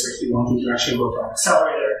a place where he wanted to actually go to an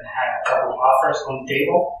accelerator and had a couple of offers on the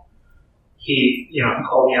table, he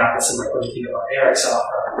called me up and said, what do you think about Eric's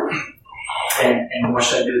offer? And what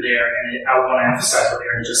should I do there? And I want to emphasize what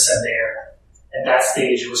Eric just said there. At that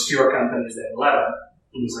stage, it was fewer companies than 11.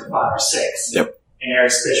 It was like 5 or 6. Yep. And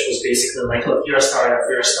Eric's pitch was basically like, look, you're a startup.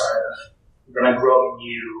 We're going to grow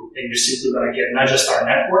you, and you're simply going to get not just our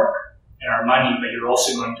network and our money, but you're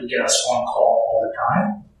also going to get us on call all the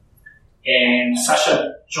time. And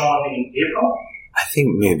Sasha joined in April. I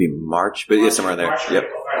think maybe March, but somewhere in there. March, yep.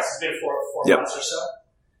 April. Bryce. It's been four months or so.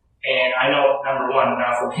 And I know, number one,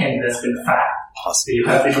 now from him, that's been a fact. Awesome. So you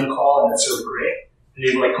have them on call, and that's really great. And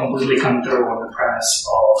they've like completely come through on the premise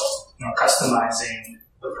of customizing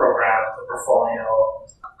the program, the portfolio,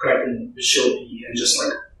 correcting the SHOP, and just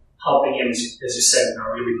like helping him, as you said,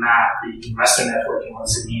 really map the investor network and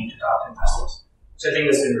what's it mean to talk to investors. So I think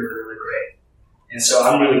that's been really, really great. And so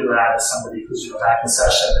I'm really glad as somebody who's back in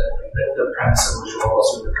session that the premise of those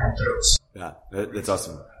roles really come through. So. Yeah, that's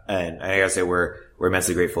awesome. And I gotta say, we're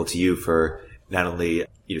immensely grateful to you for not only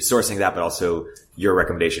sourcing that, but also your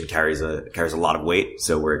recommendation carries a lot of weight.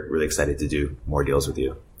 So we're really excited to do more deals with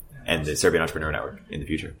you and the Serbian Entrepreneur Network in the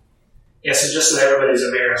future. Yeah, so just so that everybody's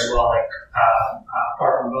aware as well, like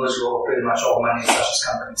apart from Miller's role, pretty much all money such as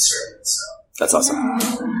companies Serbian. So that's awesome.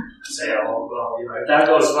 So yeah, well, if that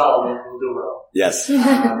goes well, we'll do well. Yes.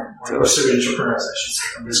 We're Serbian entrepreneurs, I should say,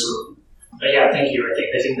 from this group. But yeah, thank you.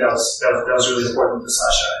 I think that was really important to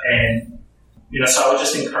Sasha. And so I would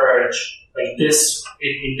just encourage like this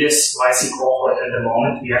in this YC cohort at the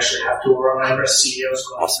moment. We actually have 2 of our members, CEOs,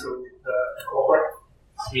 going through the cohort.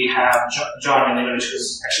 We have John Milinovich,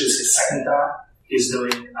 who's actually his second time. He's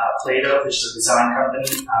doing Play-Doh, which is a design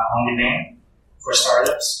company on demand for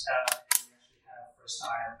startups. We actually have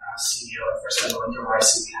first-time CEO and first-time going through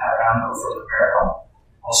YC. We have Amco from America,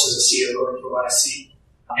 also as a CEO going through YC.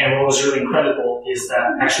 And what was really incredible is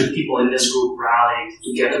that actually people in this group rallied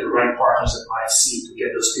to get to the right partners at YC to get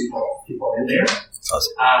those people in there.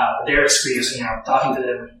 Awesome. Their experience, talking to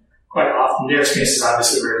them quite often, their experience is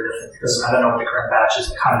obviously very different because I don't know what the current batch is,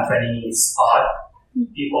 like 120 odd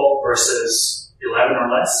people versus 11 or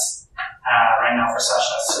less right now for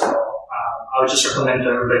Sasha. So I would just recommend to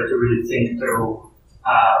everybody to really think through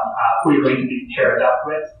who you're going to be paired up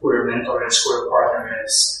with, who your mentor is, who your partner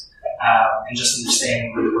is. And just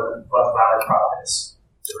understanding really what the value prop is.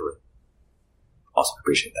 Totally. Awesome.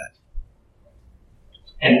 Appreciate that.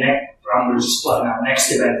 And I'm going to just plug now.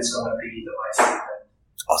 Next event is going to be the YC event.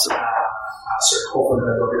 Awesome. So hopefully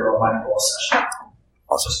there'll be a money ball session.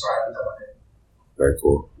 Awesome. Just prior to that. Very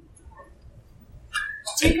cool.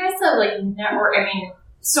 Do you guys have like network? I mean,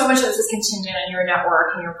 so much of this is contingent on your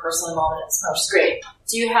network and your personal involvement, which is great.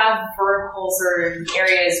 Do you have verticals or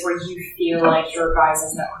areas where you feel like your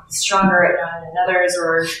guys' network is stronger than others,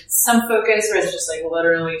 or some focus, or is it just like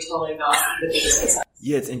literally totally not the business side?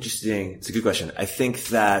 Yeah, it's interesting. It's a good question. I think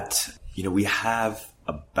that, we have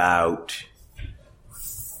about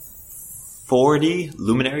 40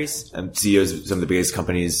 luminaries and CEOs of some of the biggest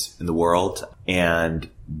companies in the world. And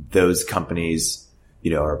those companies,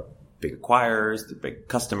 are big acquirers, they're big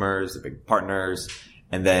customers, they're big partners.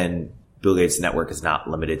 And then Bill Gates' network is not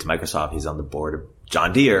limited to Microsoft. He's on the board of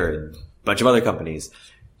John Deere and a bunch of other companies.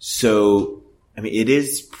 So, it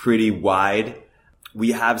is pretty wide.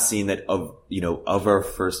 We have seen that of our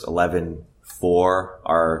first 11, 4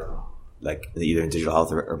 are like either in digital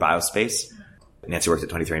health or biospace. Nancy works at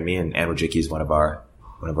 23andMe and Anne Wojcicki is one of our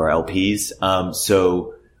LPs.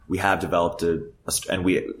 So we have developed and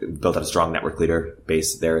we built out a strong network leader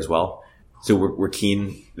base there as well. So we're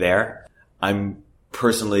keen there. I'm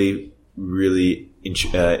personally really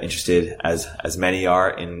interested, as many are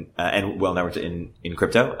in and well networked in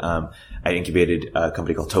crypto. I incubated a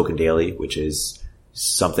company called Token Daily, which is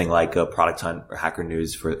something like a Product Hunt or Hacker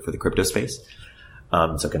News for the crypto space.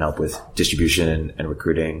 So I can help with distribution and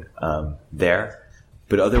recruiting there.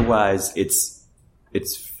 But otherwise, it's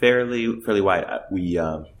fairly wide. We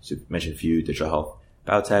mentioned a few: digital health,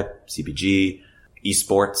 biotech, CPG,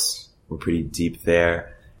 esports. We're pretty deep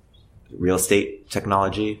there. Real estate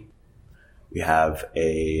technology. We have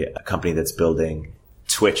a company that's building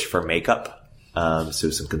Twitch for makeup, so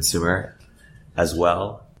some consumer as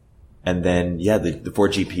well. And then, the 4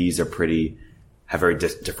 GPs have very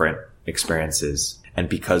different experiences. And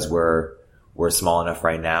because we're small enough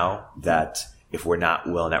right now that if we're not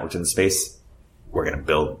well networked in the space, we're going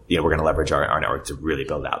to leverage our network to really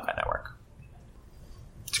build out that network.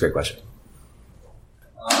 It's a great question.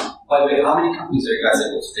 By the way, how many companies are you guys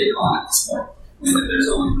able to take on at this point? There's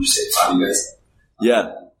only, say, 5 of you guys. Yeah.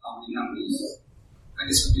 How many companies, I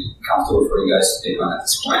guess, would be comfortable for you guys to take on at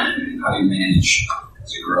this point? And how do you manage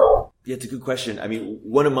as you grow? Yeah, it's a good question.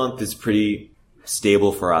 1 a month is pretty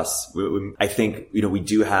stable for us. I think, we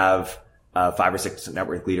do have 5 or 6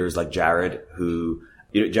 network leaders like Jared, who,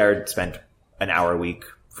 Jared spent an hour a week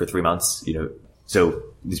for 3 months, so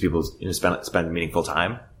these people, spend meaningful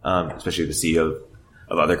time, especially the CEO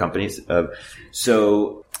of other companies.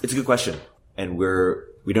 So it's a good question. And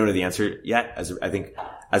we don't know the answer yet.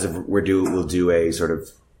 We'll do a sort of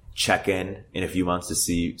check-in in a few months to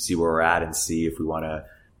see where we're at and see if we want to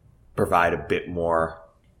provide a bit more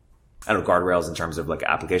I don't know, guardrails in terms of like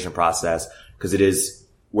application process. Cause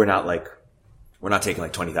we're not taking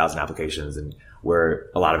like 20,000 applications, and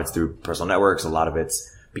a lot of it's through personal networks. A lot of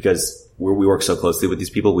it's because we work so closely with these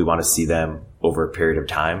people. We want to see them over a period of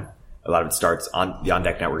time. A lot of it starts on the On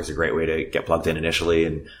Deck network is a great way to get plugged in initially.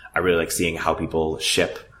 And I really like seeing how people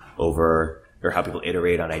ship over, or how people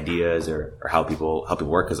iterate on ideas, or how people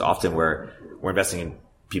work. Cause often we're investing in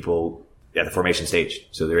people at the formation stage.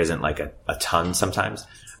 So there isn't like a ton sometimes.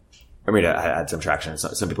 I mean, I had some traction.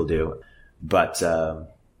 Some people do, but,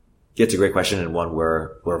 it's a great question, and one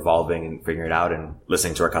we're evolving and figuring it out, and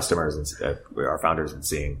listening to our customers and our founders, and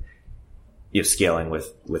seeing, scaling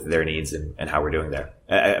with their needs and how we're doing there.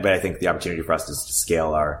 But I think the opportunity for us is to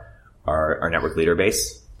scale our network leader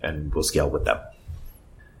base, and we'll scale with them.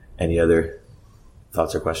 Any other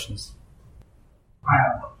thoughts or questions?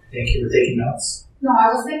 Thank you for taking notes. No, I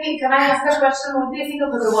was thinking, can I ask a question? What do you think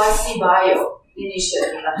of the YC Bio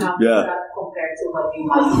initiative, and how does that compare to what you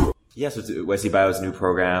might do? Yes, it's YC Bio's new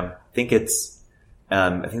program. I think it's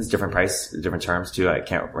different price, different terms too. I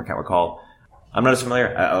can't recall. I'm not as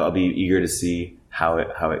familiar. I'll be eager to see how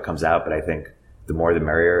it comes out, but I think the more the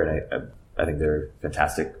merrier, and I think they're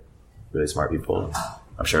fantastic, really smart people.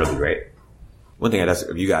 I'm sure it'll be great. One thing I'd ask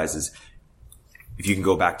of you guys is, if you can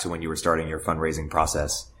go back to when you were starting your fundraising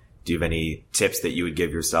process, do you have any tips that you would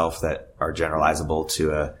give yourself that are generalizable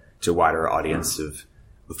to a wider audience of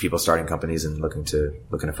people starting companies and looking to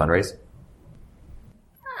fundraise?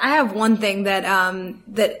 I have one thing that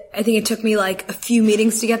I think it took me like a few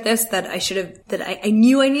meetings to get this, that I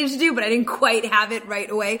knew I needed to do, but I didn't quite have it right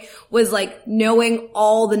away, was like knowing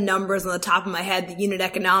all the numbers on the top of my head, the unit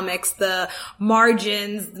economics, the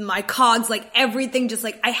margins, my COGS, like everything, just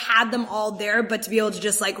like I had them all there, but to be able to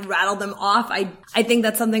just like rattle them off, I think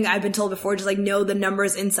that's something I've been told before, just like know the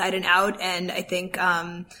numbers inside and out. And I think,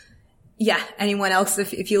 anyone else,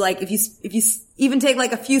 if you even take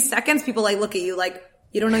like a few seconds, people like look at you like,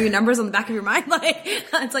 you don't know your numbers on the back of your mind? Like,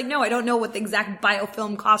 it's like, no, I don't know what the exact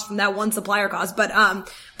biofilm cost from that one supplier cost, but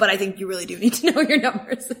I think you really do need to know your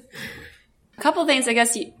numbers. A couple things, I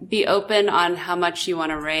guess, be open on how much you want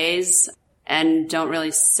to raise, and don't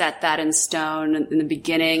really set that in stone in the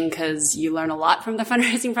beginning, because you learn a lot from the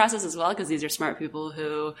fundraising process as well, because these are smart people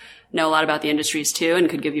who know a lot about the industries too and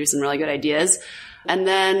could give you some really good ideas. And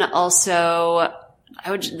then also,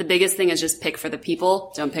 the biggest thing is just pick for the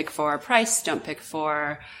people. Don't pick for price. Don't pick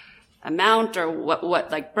for amount or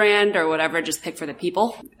what like brand or whatever. Just pick for the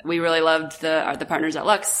people. We really loved the partners at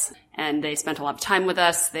Lux, and they spent a lot of time with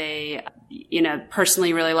us. They,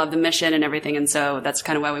 personally really loved the mission and everything. And so that's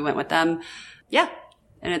kind of why we went with them. Yeah.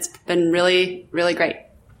 And it's been really, really great.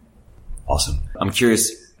 Awesome. I'm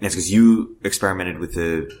curious, Nancy, because you experimented with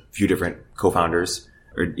a few different co-founders,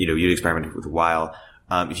 or, you experimented with a while.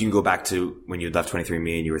 If you can go back to when you left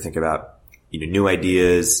 23andMe and you were thinking about, new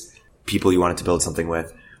ideas, people you wanted to build something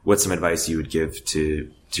with, what's some advice you would give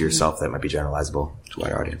to yourself that might be generalizable to a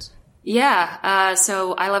wider audience? Yeah.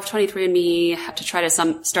 So I left 23andMe to try to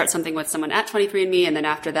start something with someone at 23andMe. And then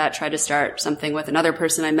after that, try to start something with another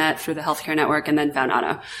person I met through the healthcare network, and then found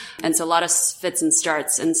Otto. And so a lot of fits and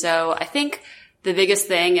starts. And so I think the biggest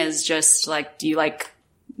thing is just like, do you like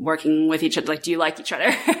working with each other? Like, do you like each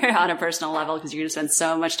other on a personal level? Because you're going to spend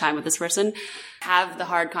so much time with this person. Have the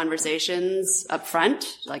hard conversations up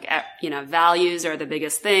front. Like, values are the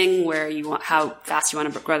biggest thing, where you want, how fast you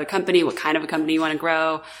want to grow the company, what kind of a company you want to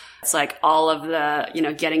grow. It's like all of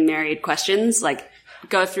the, getting married questions, like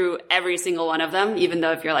go through every single one of them, even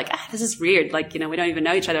though if you're like, this is weird. Like, we don't even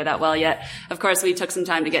know each other that well yet. Of course, we took some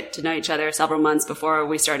time to get to know each other, several months before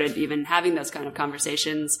we started even having those kind of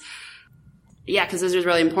conversations. Yeah, because this is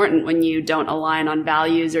really important when you don't align on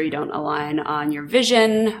values, or you don't align on your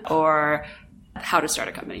vision or how to start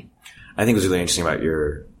a company. I think what's really interesting about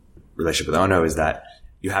your relationship with Ono is that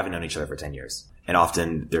you haven't known each other for 10 years. And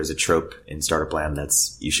often there's a trope in startup land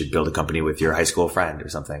that's you should build a company with your high school friend or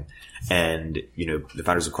something. And, the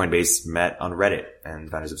founders of Coinbase met on Reddit, and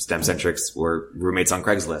the founders of StemCentrix were roommates on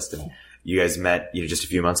Craigslist. And you guys met, just a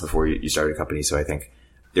few months before you started a company. So I think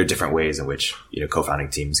there are different ways in which, co-founding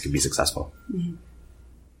teams can be successful. Mm-hmm.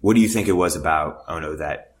 What do you think it was about Ono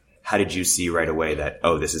how did you see right away that,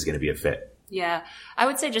 this is going to be a fit? Yeah, I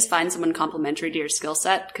would say just find someone complementary to your skill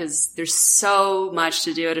set, because there's so much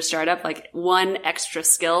to do at a startup. Like, one extra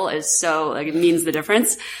skill is it means the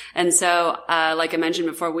difference. And so, like I mentioned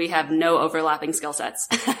before, we have no overlapping skill sets.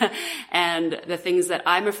 And the things that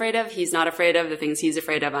I'm afraid of, he's not afraid of. The things he's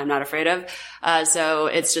afraid of, I'm not afraid of. So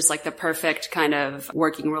it's just like the perfect kind of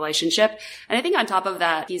working relationship. And I think on top of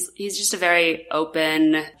that, he's just a very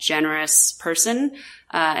open, generous person.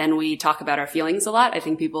 and we talk about our feelings a lot. I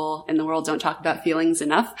think people in the world don't talk about feelings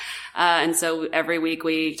enough. And so every week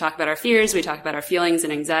we talk about our fears, we talk about our feelings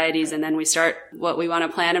and anxieties, and then we start what we want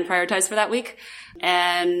to plan and prioritize for that week.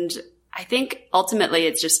 And I think ultimately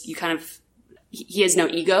it's just he has no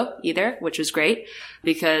ego either, which is great,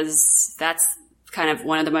 because that's kind of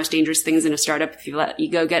one of the most dangerous things in a startup. If you let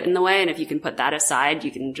ego get in the way, and if you can put that aside,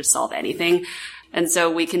 you can just solve anything. And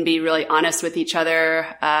so we can be really honest with each other,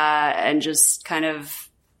 and just kind of,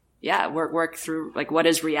 work through like what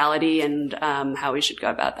is reality and, how we should go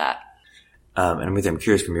about that. And I'm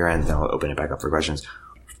curious from your end, then I'll open it back up for questions.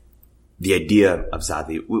 The idea of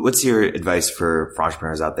Sathi, what's your advice for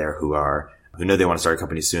entrepreneurs out there who know they want to start a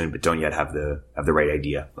company soon, but don't yet have the right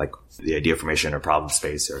idea, like the idea formation or problem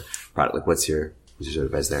space or product? Like what's your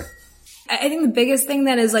advice there? I think the biggest thing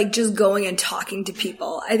then is like just going and talking to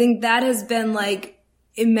people. I think that has been like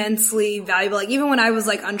immensely valuable. Like even when I was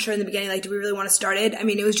like unsure in the beginning, like, do we really want to start it? I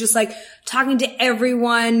mean, it was just like talking to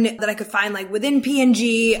everyone that I could find, like within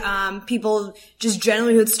P&G, people just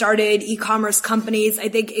generally who had started e-commerce companies. I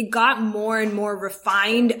think it got more and more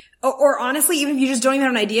refined. Or honestly, even if you just don't even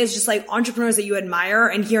have an idea, it's just like entrepreneurs that you admire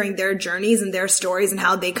and hearing their journeys and their stories and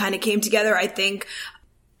how they kind of came together, I think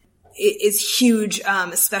is huge,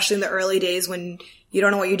 especially in the early days when you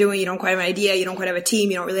don't know what you're doing, you don't quite have an idea, you don't quite have a team,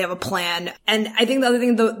 you don't really have a plan. And I think the other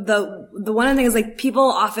thing, the one other thing is like people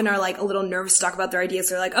often are like a little nervous to talk about their ideas.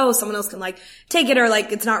 They're like, oh, someone else can like take it, or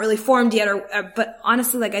like it's not really formed yet, but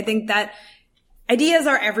honestly, like I think that ideas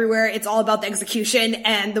are everywhere. It's all about the execution.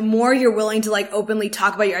 And the more you're willing to like openly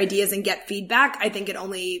talk about your ideas and get feedback, I think it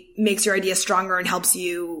only makes your idea stronger and helps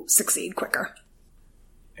you succeed quicker.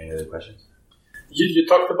 Any other questions? You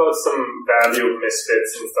talked about some value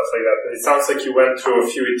misfits and stuff like that. And it sounds like you went through a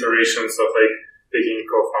few iterations of like picking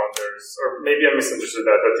co-founders, or maybe I misunderstood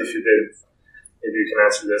that, but if you did, maybe you can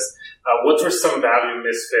answer this. What were some value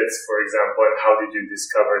misfits, for example, and how did you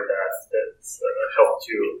discover that helped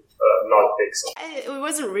you not pick some? It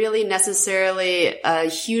wasn't really necessarily a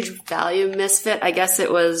huge value misfit. I guess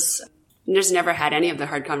it was just never had any of the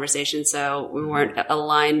hard conversations, so we weren't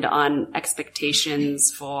aligned on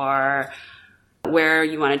expectations for where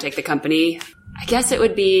you want to take the company. I guess it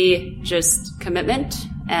would be just commitment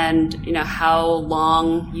and, how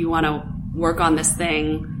long you want to work on this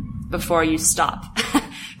thing before you stop.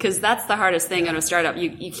 Because that's the hardest thing in a startup.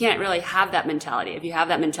 You can't really have that mentality. If you have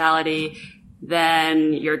that mentality,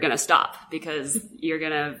 then you're going to stop because you're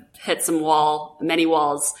going to hit many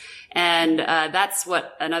walls. And that's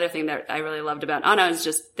what another thing that I really loved about Onno is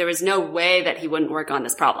just there was no way that he wouldn't work on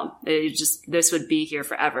this problem. This would be here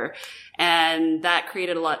forever. And that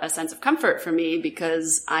created a sense of comfort for me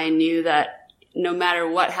because I knew that no matter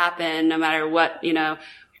what happened, no matter what,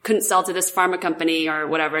 couldn't sell to this pharma company or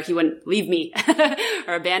whatever, he wouldn't leave me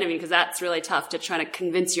or abandon me, because that's really tough to try to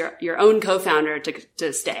convince your own co-founder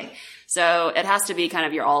to stay. So it has to be kind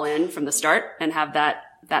of you're all in from the start and have that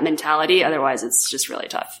mentality. Otherwise, it's just really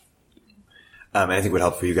tough. And I think what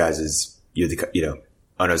helped for you guys is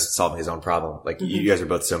Onno's solving his own problem. Like you guys are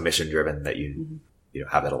both so mission driven that you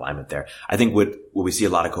have that alignment there. I think what we see a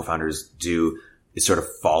lot of co-founders do is sort of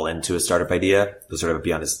fall into a startup idea. They'll sort of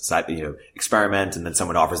be on this side, experiment, and then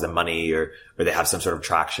someone offers them money or they have some sort of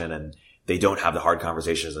traction, and they don't have the hard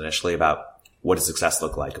conversations initially about what does success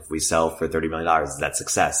look like? If we sell for $30 million, is that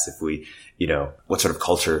success? If we, what sort of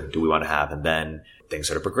culture do we want to have? And then things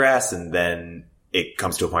sort of progress, and then it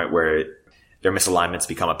comes to a point where their misalignments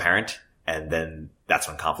become apparent, and then that's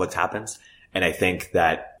when conflict happens. And I think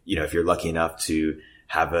that, if you're lucky enough to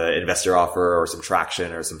have an investor offer or some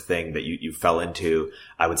traction or something that you fell into,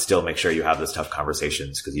 I would still make sure you have those tough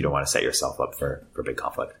conversations, because you don't want to set yourself up for big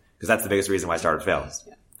conflict. Because that's the biggest reason why startup fails.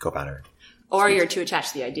 Yeah. Co-founder. Or you're too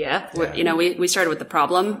attached to the idea. Yeah. We started with the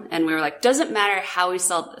problem, and we were like, doesn't matter how we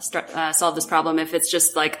solve this problem. If it's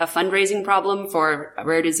just like a fundraising problem for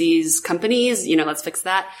rare disease companies, let's fix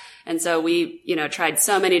that. And so we, tried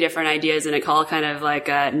so many different ideas, and it all kind of like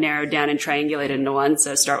narrowed down and triangulated into one.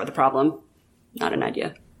 So start with the problem, not an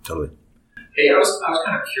idea. Totally. Hey, I was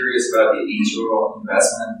kind of curious about the angel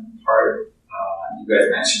investment part. You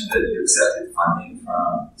guys mentioned that you accepted funding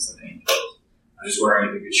from some angels. I'm just wondering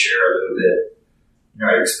if you could share a little bit,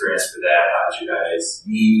 your experience with that. How did you guys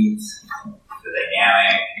meet? The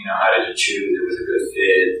dynamic, how did you choose? It was a good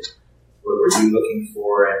fit. What were you looking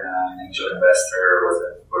for in an angel investor?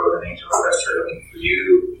 What was an angel investor looking for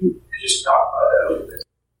you? Could you just talk about that a little bit?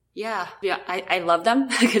 Yeah, I love them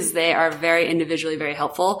because they are very individually very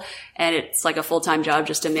helpful, and it's like a full-time job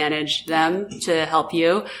just to manage them to help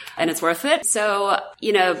you, and it's worth it. So,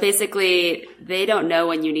 basically they don't know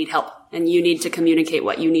when you need help, and you need to communicate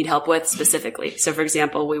what you need help with specifically. So for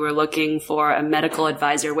example, we were looking for a medical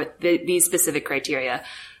advisor with these specific criteria,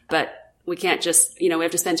 but we can't just, we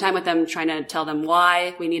have to spend time with them trying to tell them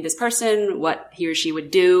why we need this person, what he or she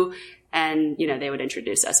would do. And, they would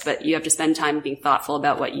introduce us, but you have to spend time being thoughtful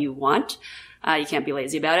about what you want. You can't be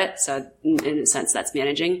lazy about it. So in a sense, that's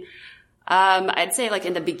managing. I'd say like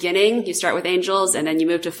in the beginning, you start with angels and then you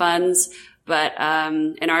move to funds. But,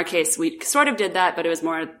 in our case, we sort of did that, but it was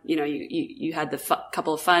more, you had the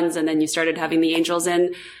couple of funds and then you started having the angels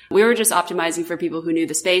in. We were just optimizing for people who knew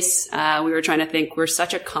the space. We were trying to think we're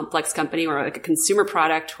such a complex company. We're like a consumer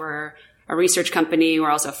product. We're a research company.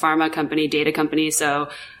 We're also a pharma company, data company. So,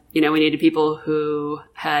 we needed people who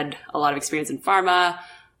had a lot of experience in pharma,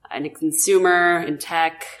 and in consumer, in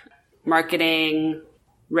tech, marketing,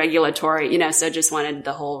 regulatory, so just wanted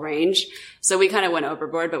the whole range. So we kind of went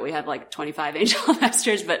overboard, but we have like 25 angel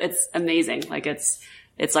investors, but it's amazing. Like it's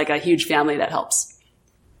like a huge family that helps.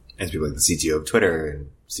 And people like the CTO of Twitter and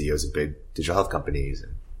CEOs of big digital health companies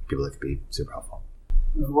and people that could be super helpful.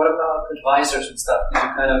 What about advisors and stuff?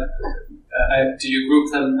 Do you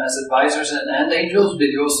group them as advisors and angels?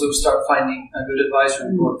 Did you also start finding a good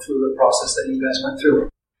advisory board through the process that you guys went through?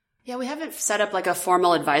 Yeah, we haven't set up like a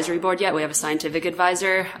formal advisory board yet. We have a scientific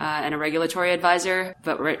advisor and a regulatory advisor,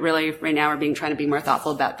 but really right now we're trying to be more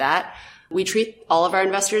thoughtful about that. We treat all of our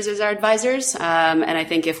investors as our advisors, and I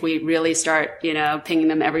think if we really start, pinging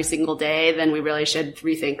them every single day, then we really should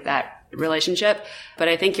rethink that relationship. But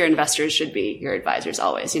I think your investors should be your advisors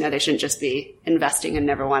always. They shouldn't just be investing and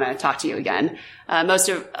never want to talk to you again. Most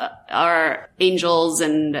of our angels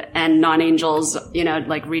and non-angels,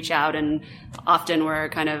 reach out, and often we're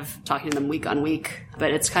kind of talking to them week on week,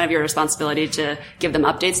 but it's kind of your responsibility to give them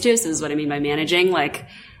updates too. So this is what I mean by managing. Like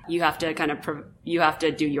you have to you have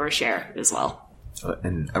to do your share as well.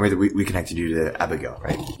 And I mean, we connected you to Abigail,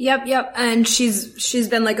 right? Yep. And she's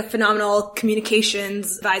been like a phenomenal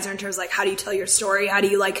communications advisor in terms of like, how do you tell your story? How do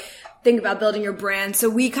you think about building your brand? So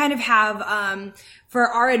we kind of have, for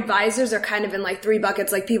our advisors are kind of in like three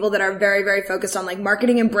buckets, like people that are very, very focused on like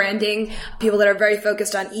marketing and branding, people that are very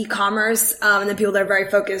focused on e-commerce, and then people that are very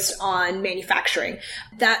focused on manufacturing.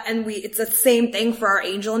 It's the same thing for our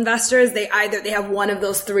angel investors. They have one of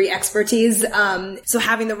those three expertise. So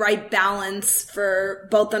having the right balance for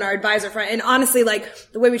both on our advisor front, and honestly, like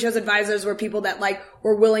the way we chose advisors were people that like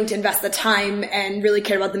were willing to invest the time and really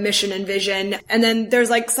cared about the mission and vision. And then there's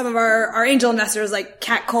like some of our angel investors, like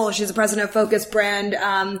Kat Cole, she's the president of Focus Brand.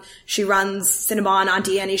 She runs Cinnabon,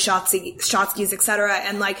 Auntie Annie, Shotske's, etc.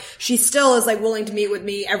 And like, she still is like willing to meet with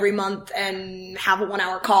me every month and have a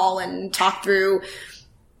 1-hour call and talk through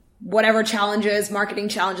whatever marketing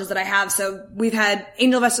challenges that I have. So we've had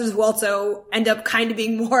angel investors who also end up kind of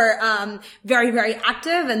being more, very, very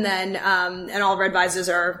active. And then, and all of our advisors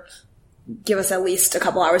give us at least a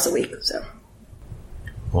couple hours a week. So.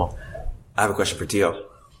 Well, I have a question for Tio.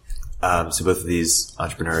 So both of these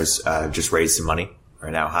entrepreneurs just raised some money,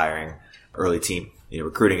 are now hiring early team.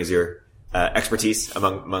 Recruiting is your expertise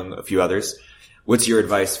among a few others. What's your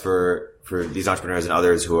advice for these entrepreneurs and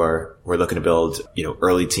others who are looking to build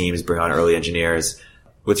early teams, bring on early engineers?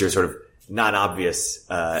 What's your sort of non-obvious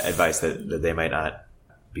advice that they might not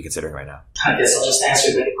be considering right now? I guess I'll just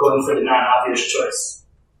answer that going for the non-obvious choice.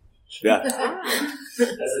 Yeah, that's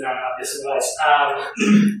the non-obvious advice.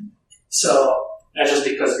 So. Not just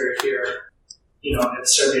because we're here, at the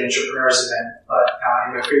Serbian Entrepreneurs event, but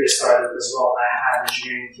in my previous startup as well, I had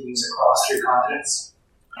engineering teams across 3 continents.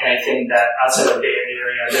 And I think that outside of the Bay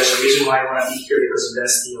Area, there's a reason why I want to be here because of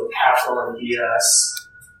density of capital, ideas,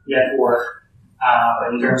 network.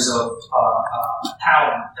 But in terms of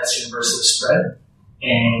talent, that's universally spread.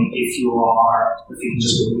 And if you can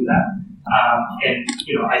just believe that. And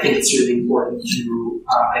I think it's really important to,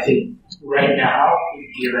 I think right now,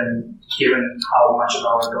 given how much a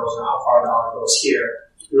dollar goes or how far a dollar goes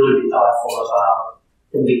here, really be thoughtful about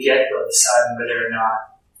from the get-go deciding whether or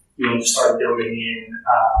not you want to start building in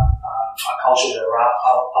a culture that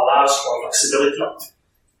allows for flexibility,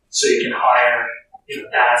 so you can hire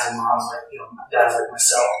dads and moms dads like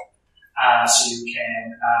myself, so you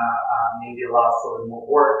can maybe allow for remote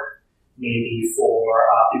work, maybe for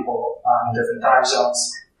people in different time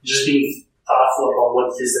zones. Just being thoughtful about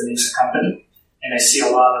what it is that makes a company. And I see a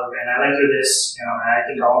lot of, and I went through this, and I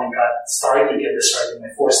think I only got started to get this right in my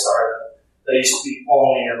 4th startup. That used to be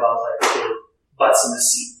only about butts in the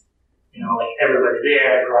seat. Everybody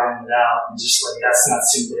there grinding it out, and just that's not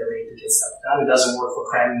simply a way to get stuff done. time. It doesn't work for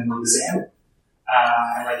cramming an exam.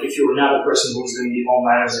 And like if you were not a person who was doing the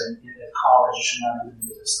all-nighters in college, you should not be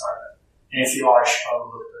doing it as a startup. And if you are, you should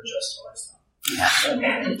probably look to adjust your lifestyle.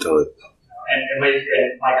 Totally. And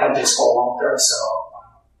my company is called Long Term, so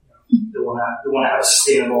they want to have a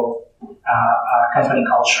sustainable company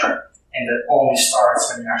culture, and that only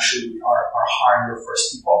starts when you actually are hiring your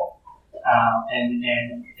first people. And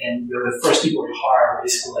you're the first people you hire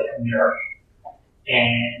basically like a mirror.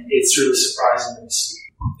 And it's really surprising to see.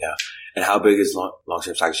 Yeah. And how big is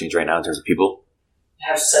Long-Term Stock Exchange right now in terms of people? We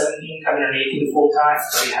have 17 coming in 18 full-time,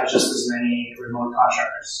 but we have just as many remote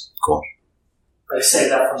contractors. Cool. But I say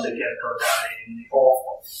that from the get-go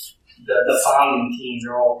that the founding team,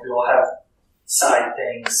 they all have side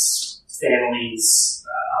things, families,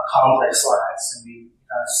 complex lives, and we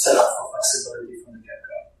set up for flexibility from the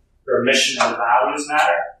get-go. Their mission and values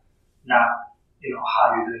matter, not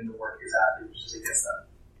how you're doing the work exactly, which is against them.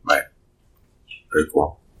 Right. Very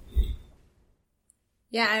cool.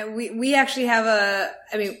 Yeah, we actually have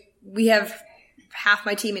we have half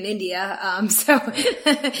my team in India. So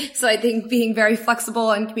I think being very flexible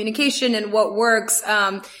on communication and what works,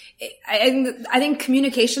 I think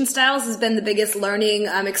communication styles has been the biggest learning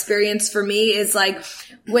experience for me. Is like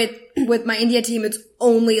with my India team, it's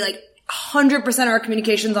only like 100% of our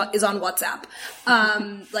communications is on WhatsApp.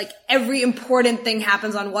 Like every important thing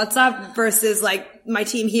happens on WhatsApp versus like my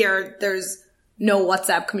team here, there's no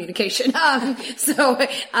WhatsApp communication. So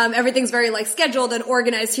everything's very like scheduled and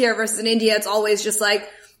organized here versus in India, it's always just like,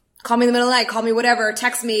 call me in the middle of the night, call me whatever,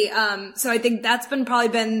 text me. So I think that's probably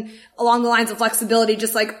been along the lines of flexibility,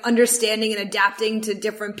 just like understanding and adapting to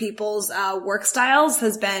different people's work styles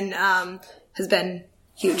has been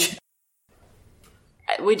huge.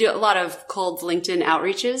 We do a lot of cold LinkedIn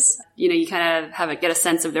outreaches. You kind of get a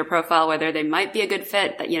sense of their profile, whether they might be a good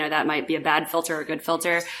fit, that might be a bad filter or a good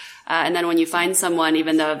filter. And then when you find someone,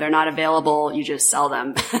 even though they're not available, you just sell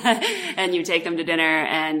them and you take them to dinner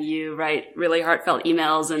and you write really heartfelt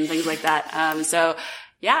emails and things like that. So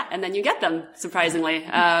yeah, and then you get them, surprisingly.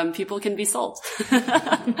 People can be sold.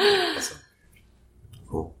 Awesome.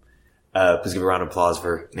 Cool. Please give a round of applause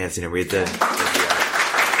for Nancy and Aretha.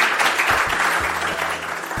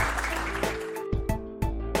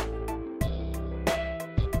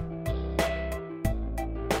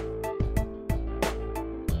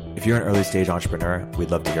 If you're an early stage entrepreneur,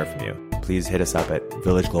 we'd love to hear from you. Please hit us up at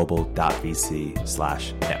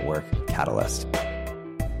villageglobal.vc/network catalyst.